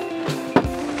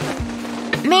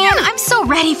 Man, I'm so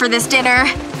ready for this dinner.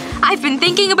 I've been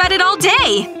thinking about it all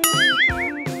day.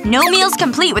 No meal's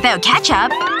complete without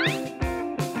ketchup.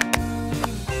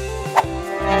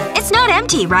 It's not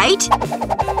empty, right?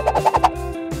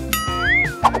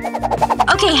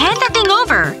 Okay, hand that thing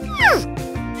over.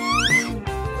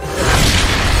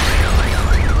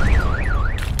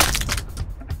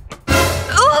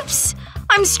 Oops!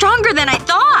 I'm stronger than I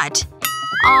thought.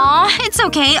 Aw, it's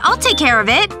okay. I'll take care of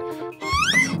it.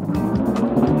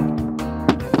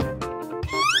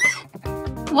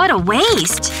 What a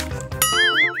waste.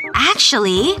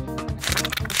 Actually…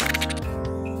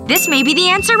 this may be the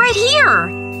answer right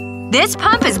here! This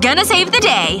pump is gonna save the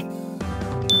day.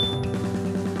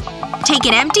 Take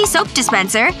an empty soap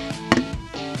dispenser.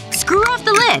 Screw off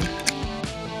the lid.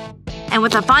 And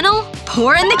with a funnel,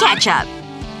 pour in the ketchup.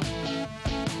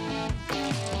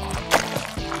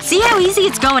 See how easy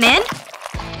it's going in?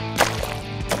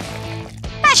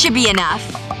 That should be enough.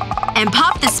 And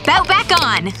pop the spout back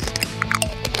on.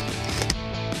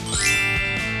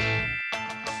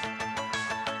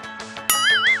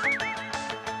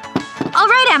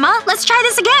 Alright, Emma, let's try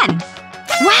this again.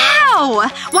 Wow!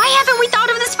 Why haven't we thought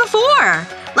of this before?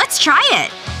 Let's try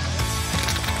it.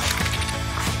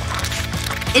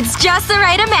 It's just the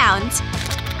right amount.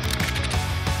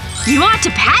 You ought to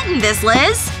patent this,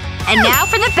 Liz. And now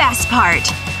for the best part.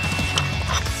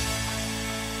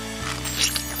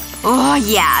 Oh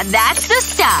yeah, that's the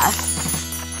stuff.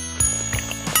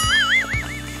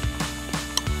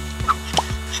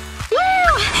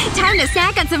 Woo! Time to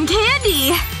snack on some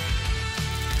candy.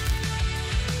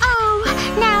 Oh,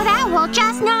 now that will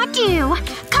just not do.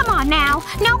 Come on now.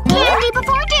 No candy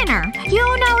before dinner. You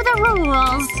know the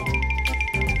rules.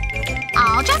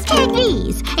 I'll just take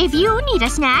these. If you need a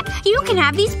snack, you can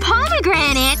have these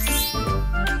pomegranates.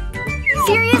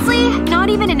 Seriously? Not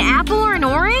even an apple or an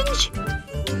orange?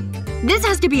 This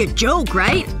has to be a joke,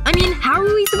 right? I mean, how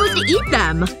are we supposed to eat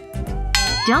them?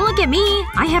 Don't look at me.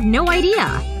 I have no idea.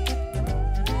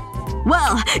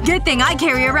 Well, good thing I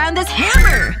carry around this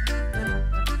hammer!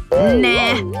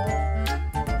 Nah.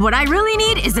 What I really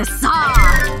need is a saw.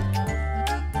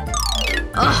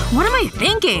 Ugh, what am I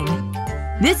thinking?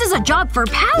 This is a job for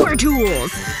power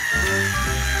tools!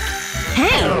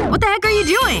 Hey, what the heck are you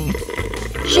doing?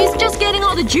 She's just getting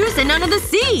all the juice and none of the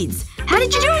seeds! How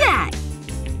did you do that?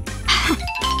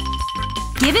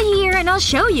 Give it here and I'll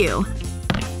show you.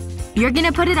 You're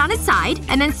gonna put it on its side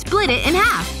and then split it in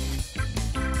half.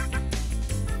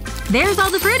 There's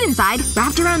all the fruit inside,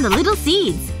 wrapped around the little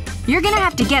seeds. You're gonna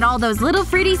have to get all those little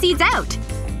fruity seeds out.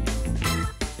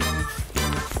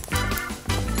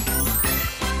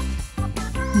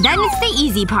 Then it's the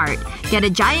easy part. Get a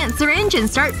giant syringe and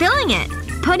start filling it.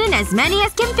 Put in as many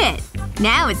as can fit.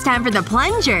 Now it's time for the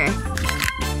plunger.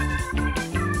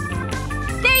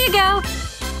 There you go.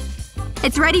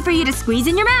 It's ready for you to squeeze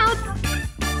in your mouth.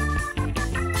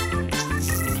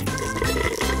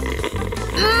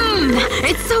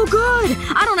 It's so good!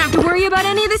 I don't have to worry about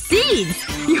any of the seeds!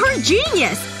 You're a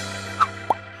genius!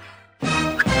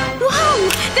 Whoa!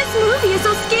 This movie is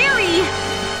so scary!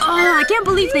 Oh, I can't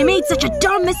believe they made such a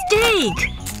dumb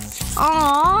mistake!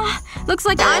 Aww. Looks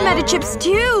like I'm out of chips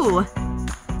too.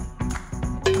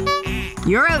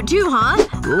 You're out too, huh?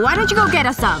 Why don't you go get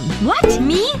us some? What?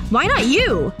 Me? Why not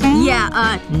you?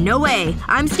 Yeah, no way.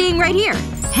 I'm staying right here.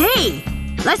 Hey!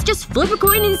 Let's just flip a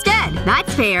coin instead.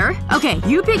 That's fair. Okay,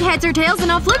 you pick heads or tails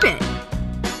and I'll flip it.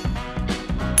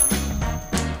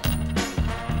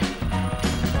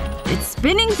 It's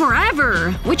spinning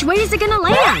forever. Which way is it gonna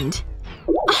land?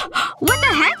 What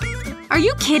the heck? Are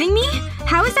you kidding me?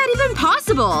 How is that even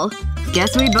possible?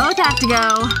 Guess we both have to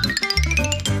go.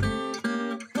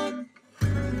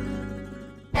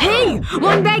 Hey!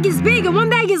 One bag is big and one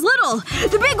bag is little!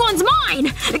 The big one's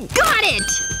mine! Got it!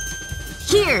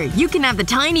 Here, you can have the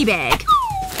tiny bag.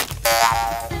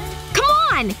 Come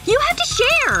on! You have to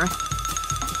share!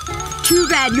 Too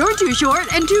bad you're too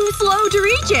short and too slow to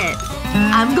reach it.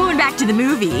 I'm going back to the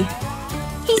movie.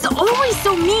 He's always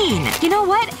so mean. You know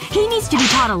what? He needs to be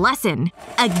taught a lesson.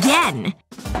 Again.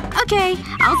 Okay,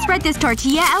 I'll spread this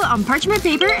tortilla out on parchment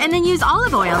paper and then use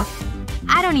olive oil.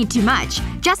 I don't need too much.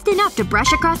 Just enough to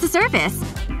brush across the surface.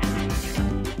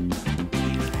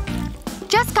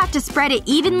 Just got to spread it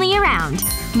evenly around.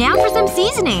 Now for some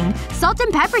seasoning. Salt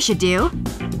and pepper should do.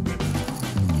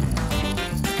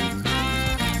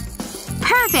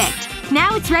 Perfect!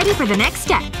 Now it's ready for the next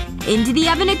step. Into the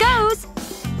oven it goes.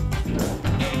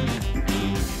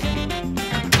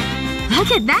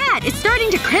 Look at that! It's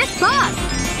starting to crisp up!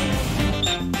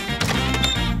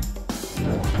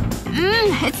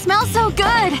 It smells so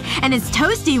good! And it's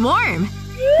toasty warm!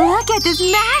 Look at this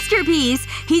masterpiece!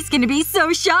 He's gonna be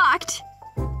so shocked!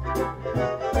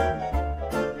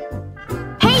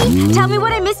 Hey! Tell me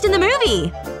what I missed in the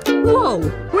movie! Whoa!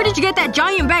 Where did you get that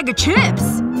giant bag of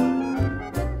chips?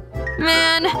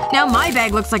 Man, now my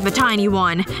bag looks like the tiny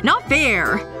one. Not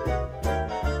fair.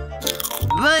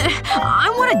 But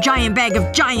I want a giant bag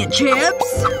of giant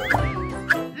chips!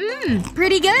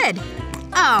 Pretty good.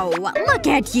 Oh, look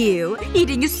at you.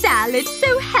 Eating a salad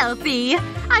so healthy.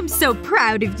 I'm so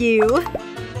proud of you.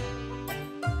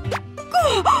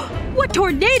 What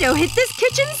tornado hit this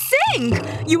kitchen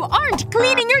sink? You aren't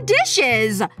cleaning your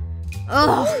dishes!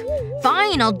 Ugh.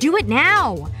 Fine, I'll do it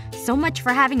now. So much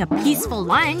for having a peaceful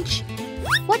lunch.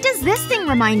 What does this thing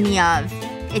remind me of?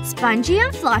 It's spongy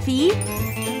and fluffy.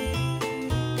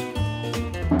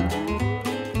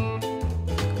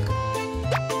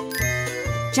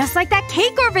 Just like that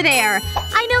cake over there!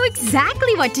 I know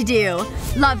exactly what to do!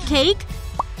 Love cake?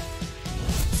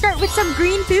 Start with some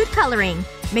green food coloring.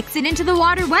 Mix it into the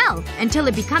water well, until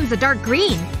it becomes a dark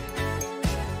green.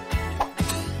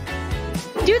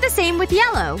 Do the same with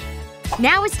yellow.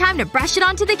 Now it's time to brush it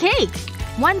onto the cake.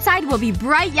 One side will be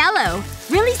bright yellow.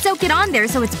 Really soak it on there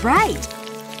so it's bright.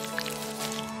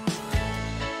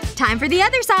 Time for the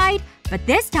other side. But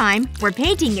this time, we're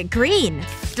painting it green.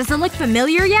 Does it look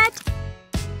familiar yet?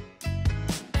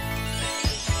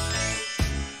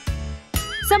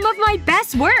 Some of my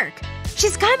best work.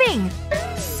 She's coming.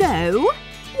 So?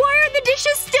 Why are the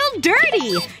dishes still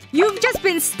dirty? You've just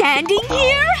been standing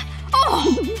here?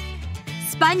 Oh!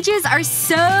 Sponges are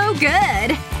so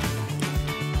good.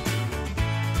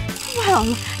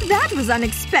 Well, that was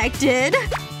unexpected.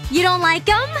 You don't like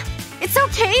them? It's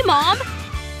okay, Mom.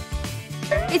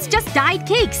 It's just dyed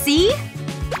cake, see?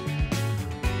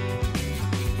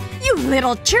 You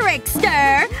little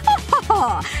trickster!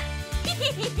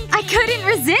 I couldn't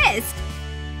resist!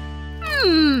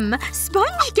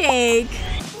 Sponge cake!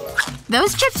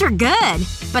 Those chips are good,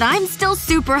 but I'm still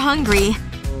super hungry.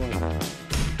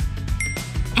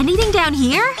 Anything down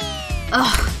here?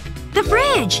 Ugh. The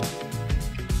fridge!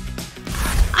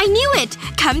 I knew it!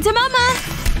 Come to Mama!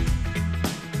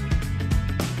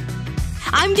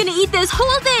 I'm gonna eat this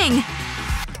whole thing!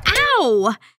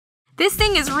 Ow! This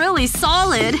thing is really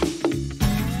solid.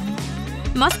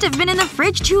 Must have been in the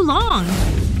fridge too long.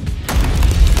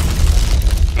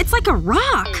 It's like a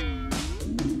rock.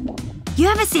 You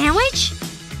have a sandwich?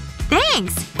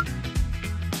 Thanks.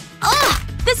 Ugh!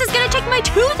 This is gonna take my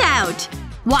tooth out!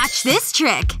 Watch this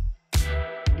trick.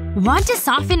 Want to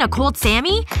soften a cold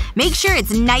Sammy? Make sure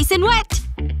it's nice and wet.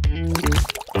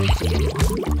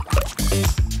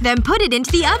 Then put it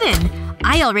into the oven.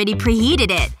 I already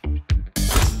preheated it.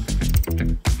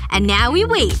 And now we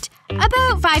wait.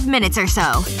 About 5 minutes or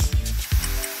so.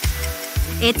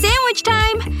 It's sandwich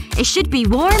time! It should be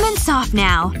warm and soft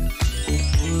now.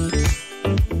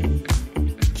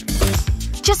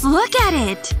 Just look at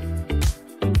it!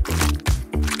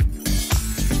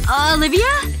 Olivia?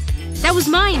 That was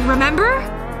mine, remember?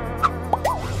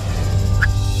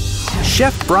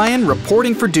 Chef Brian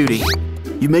reporting for duty.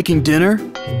 You making dinner?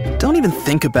 Don't even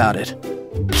think about it.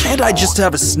 Can't I just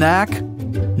have a snack?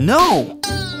 No!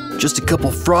 Just a couple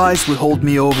fries would hold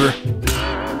me over.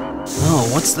 Oh,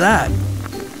 what's that?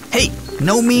 Hey,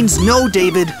 no means no,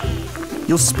 David.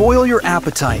 You'll spoil your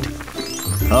appetite.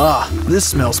 Ah, this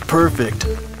smells perfect.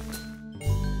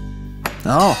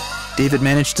 Oh, David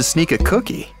managed to sneak a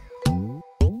cookie.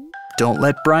 Don't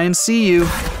let Brian see you.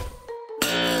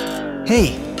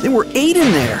 Hey, there were 8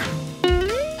 in there.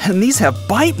 And these have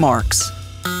bite marks.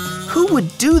 Who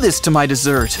would do this to my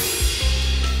dessert?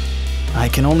 I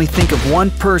can only think of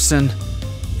one person.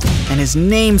 And his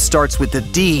name starts with a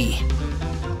D.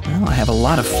 Well, I have a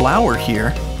lot of flour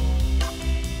here.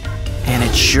 And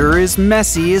it sure is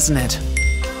messy, isn't it?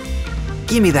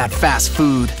 Gimme that fast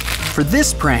food. For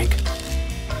this prank,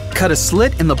 cut a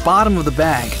slit in the bottom of the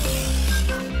bag.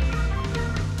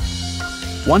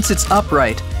 Once it's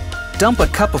upright, dump a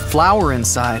cup of flour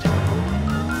inside.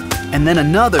 And then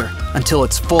another until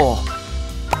it's full.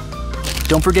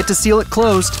 Don't forget to seal it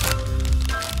closed.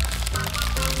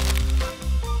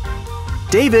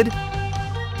 David,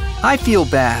 I feel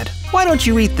bad. Why don't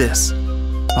you eat this?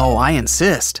 Oh, I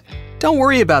insist. Don't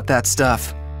worry about that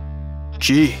stuff.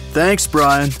 Gee, thanks,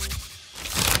 Brian.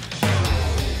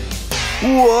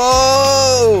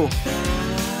 Whoa!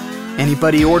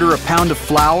 Anybody order a pound of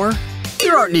flour?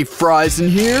 There aren't any fries in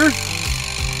here.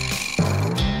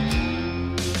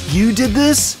 You did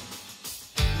this?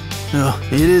 Oh,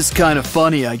 it is kind of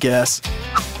funny, I guess.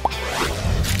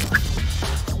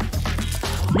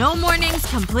 No morning's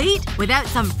complete without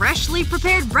some freshly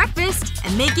prepared breakfast,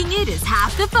 and making it is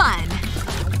half the fun.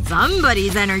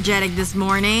 Somebody's energetic this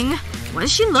morning.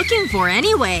 What's she looking for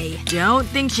anyway? Don't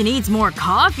think she needs more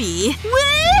coffee.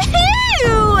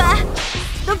 Woohoo!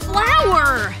 The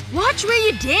flower! Watch where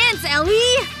you dance,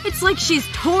 Ellie! It's like she's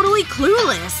totally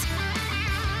clueless.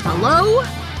 Hello?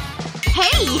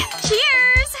 Hey!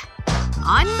 Cheers!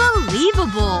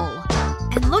 Unbelievable!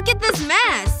 And look at this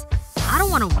mess! I don't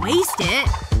want to waste it.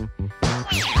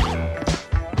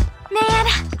 Man,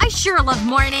 I sure love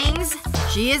mornings.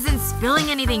 She isn't spilling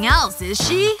anything else, is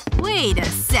she? Wait a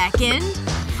second.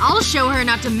 I'll show her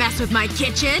not to mess with my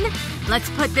kitchen. Let's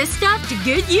put this stuff to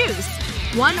good use.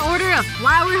 One order of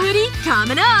flour hoodie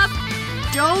coming up.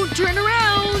 Don't turn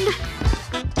around.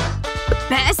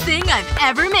 Best thing I've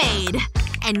ever made.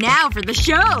 And now for the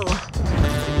show.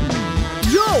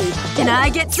 Yo! Can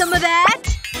I get some of that?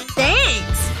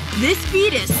 Thanks! This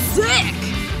beat is sick!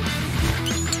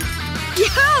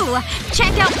 Yo!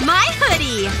 Check out my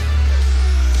hoodie!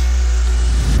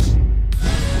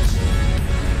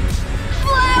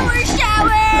 Flower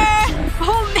shower!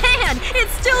 Oh man!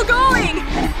 It's still going!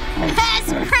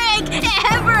 Best prank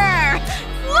ever!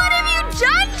 What have you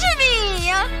done to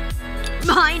me?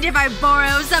 Mind if I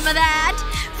borrow some of that?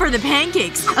 For the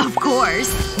pancakes, of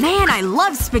course. Man, I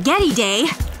love spaghetti day.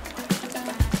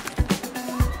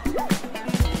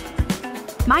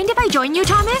 Mind if I join you,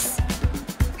 Thomas?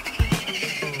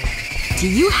 Do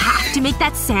you have to make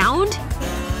that sound?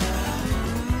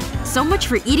 So much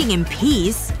for eating in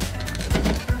peace.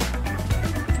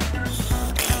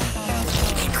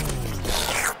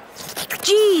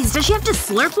 Jeez, does she have to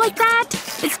slurp like that?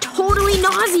 It's totally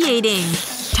nauseating.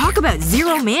 Talk about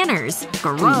zero manners.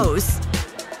 Gross.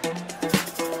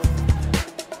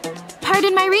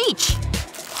 Pardon my reach.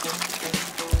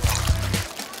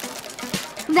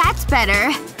 That's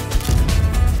better.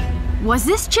 Was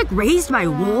this chick raised by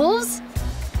wolves?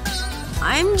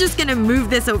 I'm just gonna move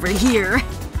this over here.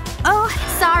 Oh,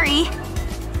 sorry.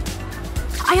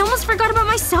 I almost forgot about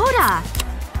my soda.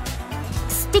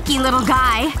 Sticky little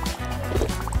guy.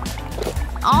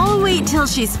 I'll wait till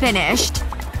she's finished.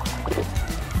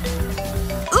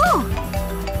 Ooh!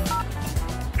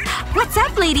 What's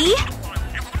up, lady?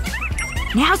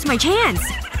 Now's my chance.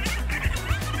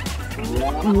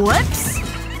 Whoops.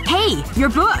 Hey, your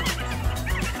book.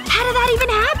 How did that even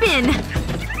happen?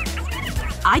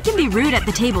 I can be rude at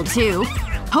the table, too.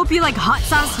 Hope you like hot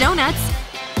sauce donuts.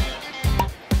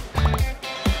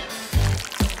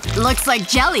 Looks like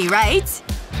jelly, right?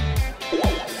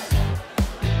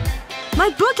 My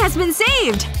book has been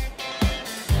saved!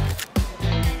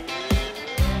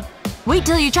 Wait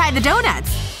till you try the donuts.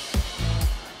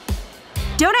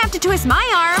 Don't have to twist my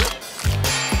arm.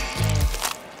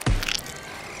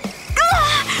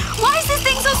 Ugh! Why is this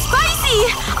thing so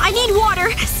spicy? I need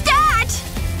water. Stat!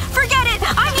 Forget it!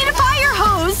 I need a fire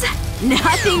hose!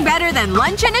 Nothing better than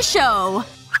lunch and a show.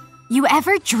 You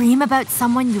ever dream about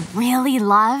someone you really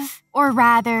love? Or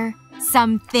rather,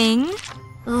 something?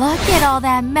 Look at all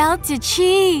that melted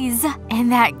cheese.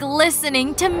 And that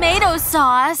glistening tomato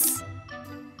sauce.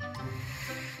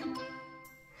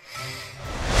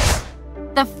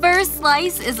 The first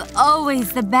slice is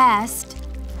always the best.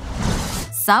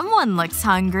 Someone looks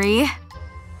hungry.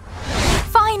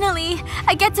 Finally!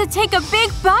 I get to take a big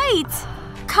bite!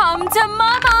 Come to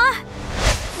mama!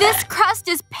 This crust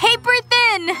is paper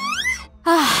thin!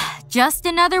 Just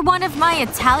another one of my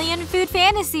Italian food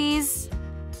fantasies.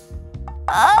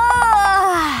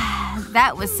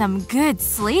 That was some good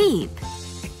sleep.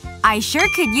 I sure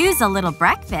could use a little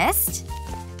breakfast.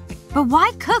 But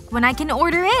why cook when I can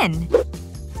order in?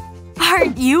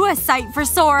 Aren't you a sight for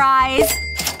sore eyes?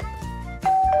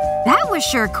 That was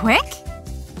sure quick.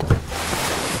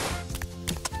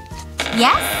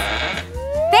 Yes?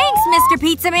 Thanks, Mr.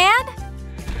 Pizza Man.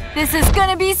 This is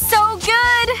gonna be so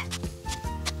good!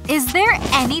 Is there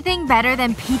anything better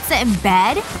than pizza in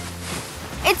bed?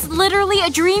 It's literally a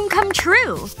dream come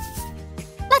true.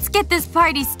 Let's get this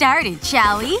party started,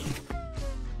 shall we?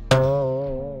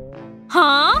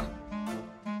 Huh?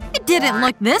 It didn't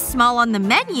look this small on the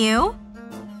menu.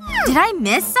 Did I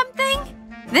miss something?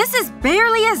 This is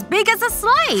barely as big as a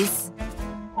slice.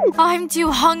 I'm too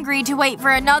hungry to wait for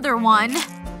another one.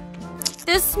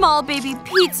 This small baby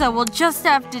pizza will just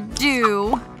have to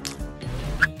do.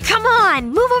 Come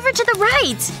on! Move over to the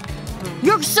right!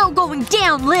 You're so going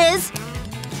down, Liz!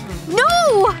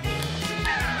 No!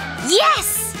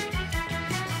 Yes!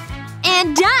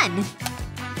 And done!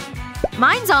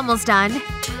 Mine's almost done.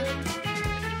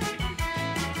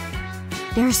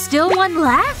 There's still one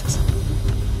left?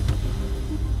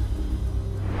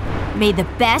 May the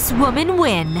best woman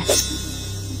win.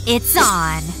 It's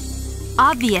on.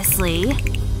 Obviously.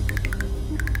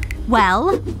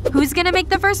 Well, who's gonna make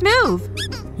the first move?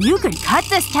 You could cut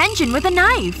this tension with a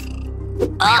knife.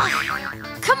 Ugh!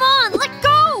 Come on, let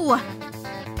go!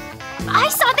 I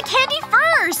saw the candy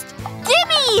first!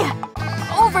 Gimme!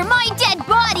 Over my dead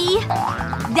body!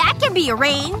 That can be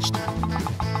arranged.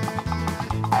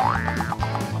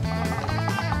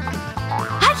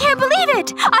 I can't believe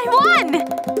it! I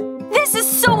won! This is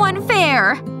so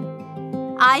unfair.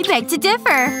 I beg to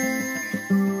differ.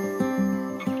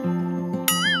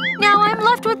 Now I'm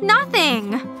left with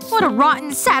nothing. What a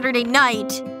rotten Saturday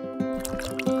night.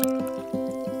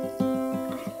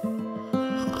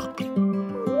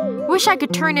 Wish I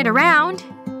could turn it around.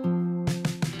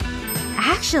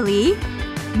 Actually,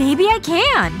 maybe I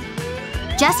can.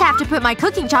 Just have to put my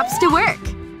cooking chops to work.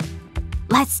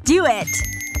 Let's do it.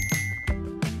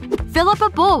 Fill up a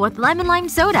bowl with lemon lime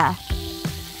soda.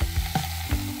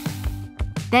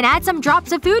 Then add some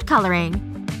drops of food coloring.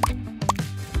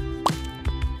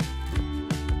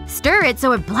 Stir it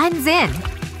so it blends in.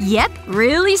 Yep,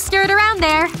 really stir it around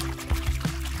there.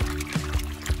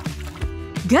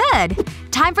 Good!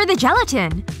 Time for the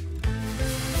gelatin.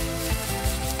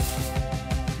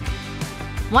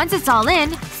 Once it's all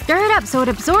in, stir it up so it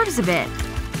absorbs a bit.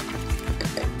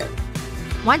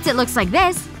 Once it looks like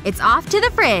this, it's off to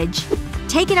the fridge.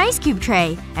 Take an ice cube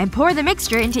tray and pour the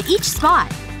mixture into each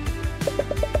spot.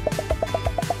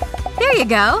 There you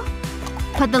go.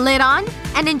 Put the lid on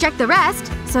and inject the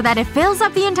rest so that it fills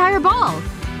up the entire ball.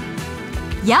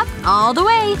 Yep, all the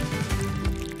way.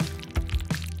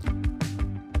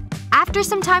 After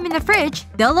some time in the fridge,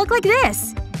 they'll look like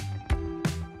this.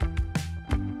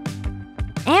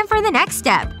 And for the next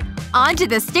step, onto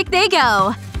the stick they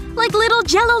go. Like little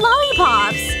Jell-O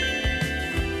lollipops.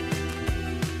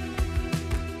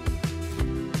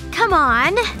 Come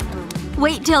on.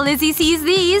 Wait till Lizzie sees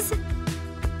these.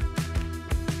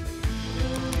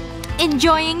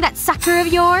 Enjoying that sucker of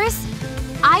yours?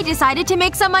 I decided to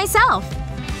make some myself.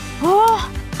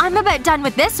 Oh, I'm about done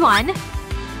with this one.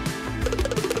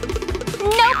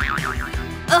 Nope.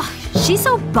 Ugh, she's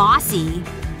so bossy.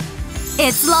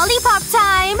 It's lollipop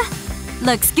time!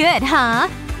 Looks good, huh?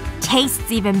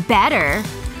 Tastes even better.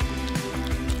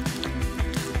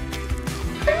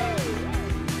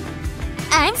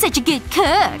 I'm such a good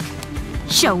cook.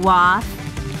 Show off.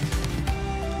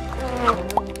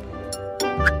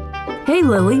 Hey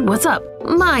Lily, what's up?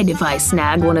 Mind if I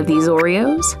snag one of these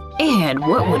Oreos? And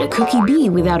what would a cookie be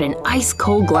without an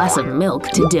ice-cold glass of milk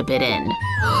to dip it in?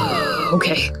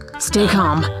 Okay, stay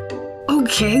calm.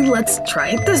 Okay, let's try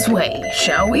it this way,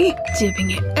 shall we?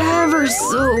 Dipping it ever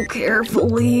so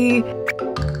carefully.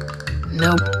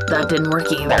 Nope, that didn't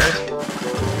work either.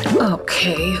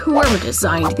 Okay, whoever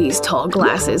designed these tall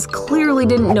glasses clearly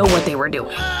didn't know what they were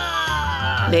doing.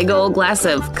 Big old glass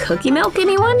of cookie milk,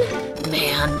 anyone?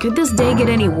 Man, could this day get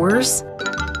any worse?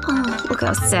 Oh, look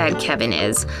how sad Kevin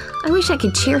is. I wish I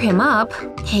could cheer him up.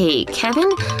 Hey,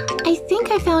 Kevin, I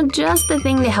think I found just the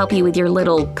thing to help you with your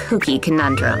little cookie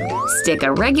conundrum. Stick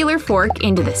a regular fork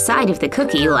into the side of the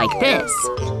cookie like this.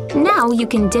 Now you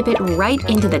can dip it right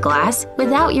into the glass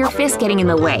without your fist getting in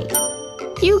the way.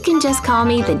 You can just call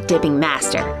me the dipping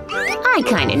master. I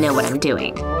kinda know what I'm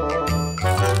doing.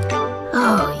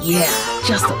 Oh yeah,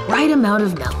 just the right amount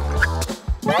of milk.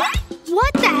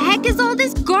 What the heck is all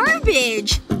this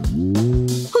garbage?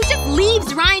 Who just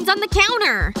leaves rinds on the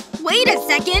counter? Wait a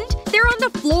second, they're on the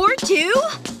floor too?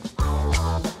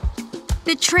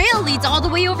 The trail leads all the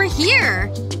way over here.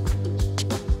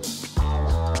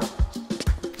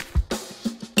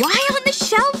 Why on the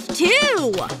shelf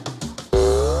too?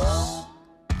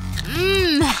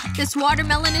 This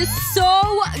watermelon is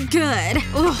so good.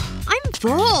 Ugh, I'm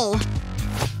full.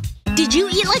 Did you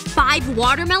eat like 5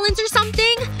 watermelons or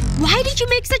something? Why did you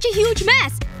make such a huge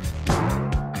mess?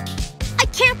 I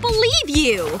can't believe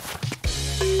you!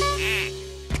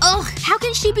 Ugh, how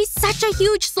can she be such a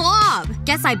huge slob?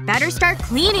 Guess I better start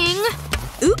cleaning.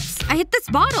 Oops, I hit this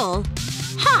bottle.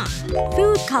 Huh.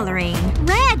 Food coloring.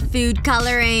 Red food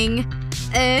coloring.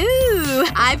 Ooh,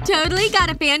 I've totally got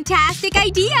a fantastic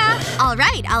idea.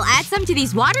 Alright, I'll add some to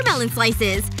these watermelon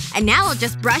slices. And now I'll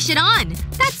just brush it on.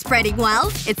 That's spreading well.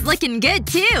 It's looking good,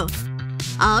 too.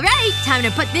 Alright, time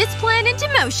to put this plan into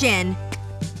motion.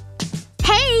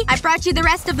 Hey, I brought you the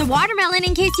rest of the watermelon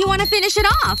in case you want to finish it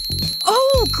off.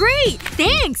 Oh, great!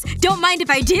 Thanks! Don't mind if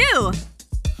I do.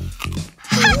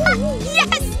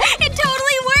 Yes! It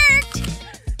totally worked!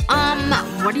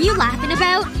 What are you laughing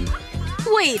about?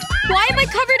 Wait, why am I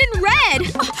covered in red?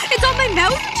 It's on my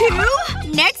mouth,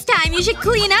 too? Next time you should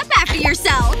clean up after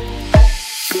yourself.